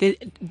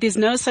 There's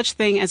no such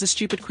thing as a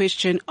stupid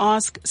question.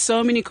 Ask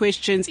so many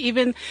questions.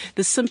 Even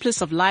the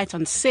simplest of light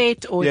on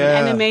set, or the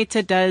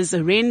animator does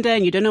a render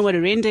and you don't know what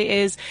a render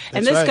is.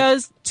 And this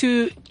goes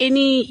to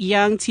any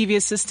young TV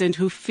assistant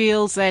who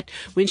feels that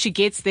when she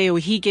gets there or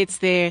he gets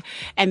there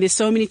and there's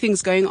so many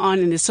things going on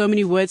and there's so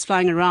many words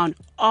flying around,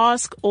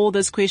 ask all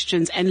those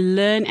questions and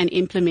learn and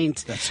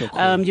implement. That's so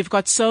cool. You've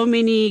got so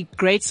many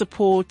great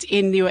support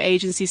in your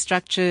agency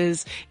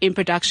structures, in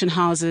production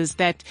houses,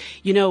 that,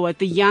 you know what,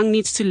 the young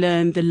needs to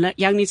learn, the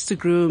young needs to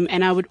groom.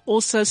 And I would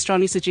also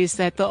strongly suggest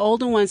that the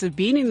older ones have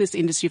been in this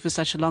industry for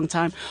such a long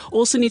time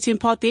also need to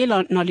impart their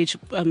knowledge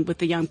with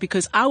the young,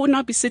 because I would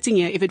not be sitting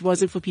here if it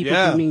wasn't for people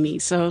grooming me.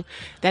 So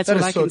that's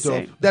what I can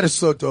say. That is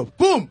so dope.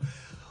 Boom!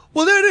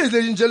 Well, there it is,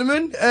 ladies and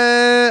gentlemen.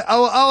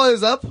 Our hour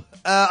is up.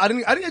 I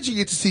didn't actually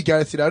get to see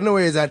Gareth today. I don't know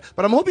where he's at,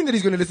 but I'm hoping that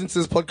he's going to listen to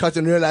this podcast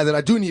and realize that I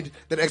do need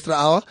that extra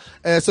hour.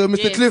 So,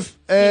 Mr. Cliff,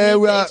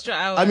 extra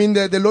hour. I mean,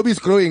 the lobby is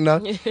growing now.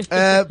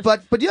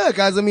 But yeah,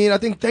 guys, I mean,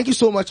 thank you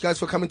so much, guys,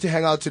 for coming to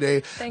hang out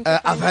today. Thank you.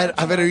 I've had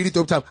a really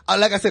dope time.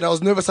 Like I said, I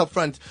was nervous up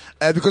front,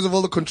 because of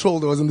all the control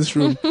that was in this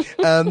room.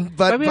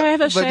 But we have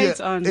the shades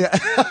on. Yeah.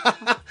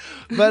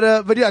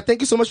 But yeah,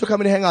 thank you so much for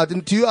coming to hang out.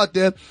 And to you out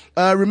there,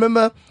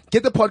 remember,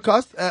 get the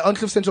podcast on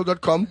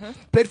cliffcentral.com.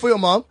 Play it for your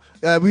mom.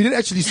 We didn't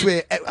actually swear.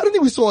 I don't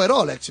think we saw at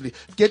all, actually.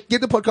 Get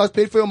the podcast,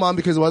 play it for your mom,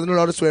 because there wasn't a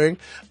lot of swearing.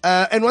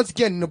 And once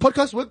again, the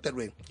podcast work that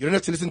way. You don't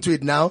have to listen to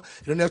it now.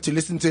 You don't have to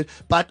listen to it.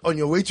 But on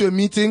your way to a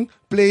meeting,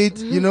 play it.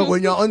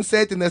 When you're on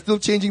set and they're still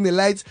changing the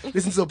lights,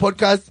 listen to a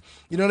podcast.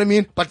 You know what I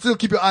mean? But still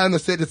keep your eye on the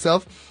set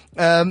itself.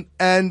 And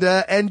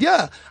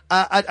yeah,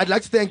 I'd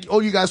like to thank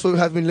all you guys for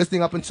having been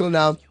listening up until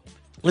now.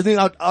 Listening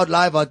out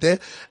live out there.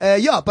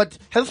 But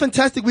have a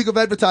fantastic week of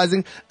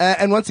advertising.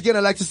 And once again, I'd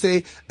like to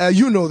say,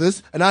 you know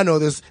this, and I know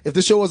this. If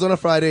the show was on a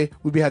Friday,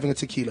 we'd be having a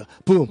tequila.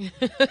 Boom.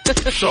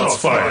 Shots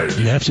fired.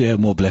 You have to have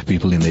more black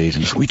people in the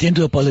agency. We tend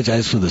to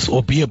apologize for this,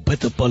 or be a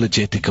bit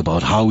apologetic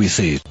about how we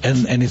say it.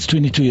 And it's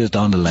 22 years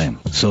down the line.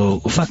 So,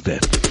 fuck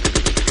that.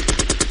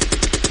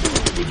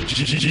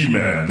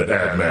 G-Man, the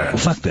ad man.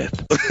 Fuck that.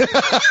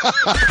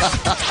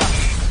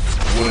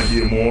 Want to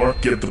hear more?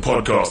 Get the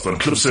podcast on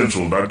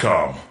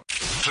cliffcentral.com.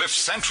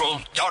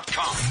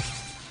 cliffcentral.com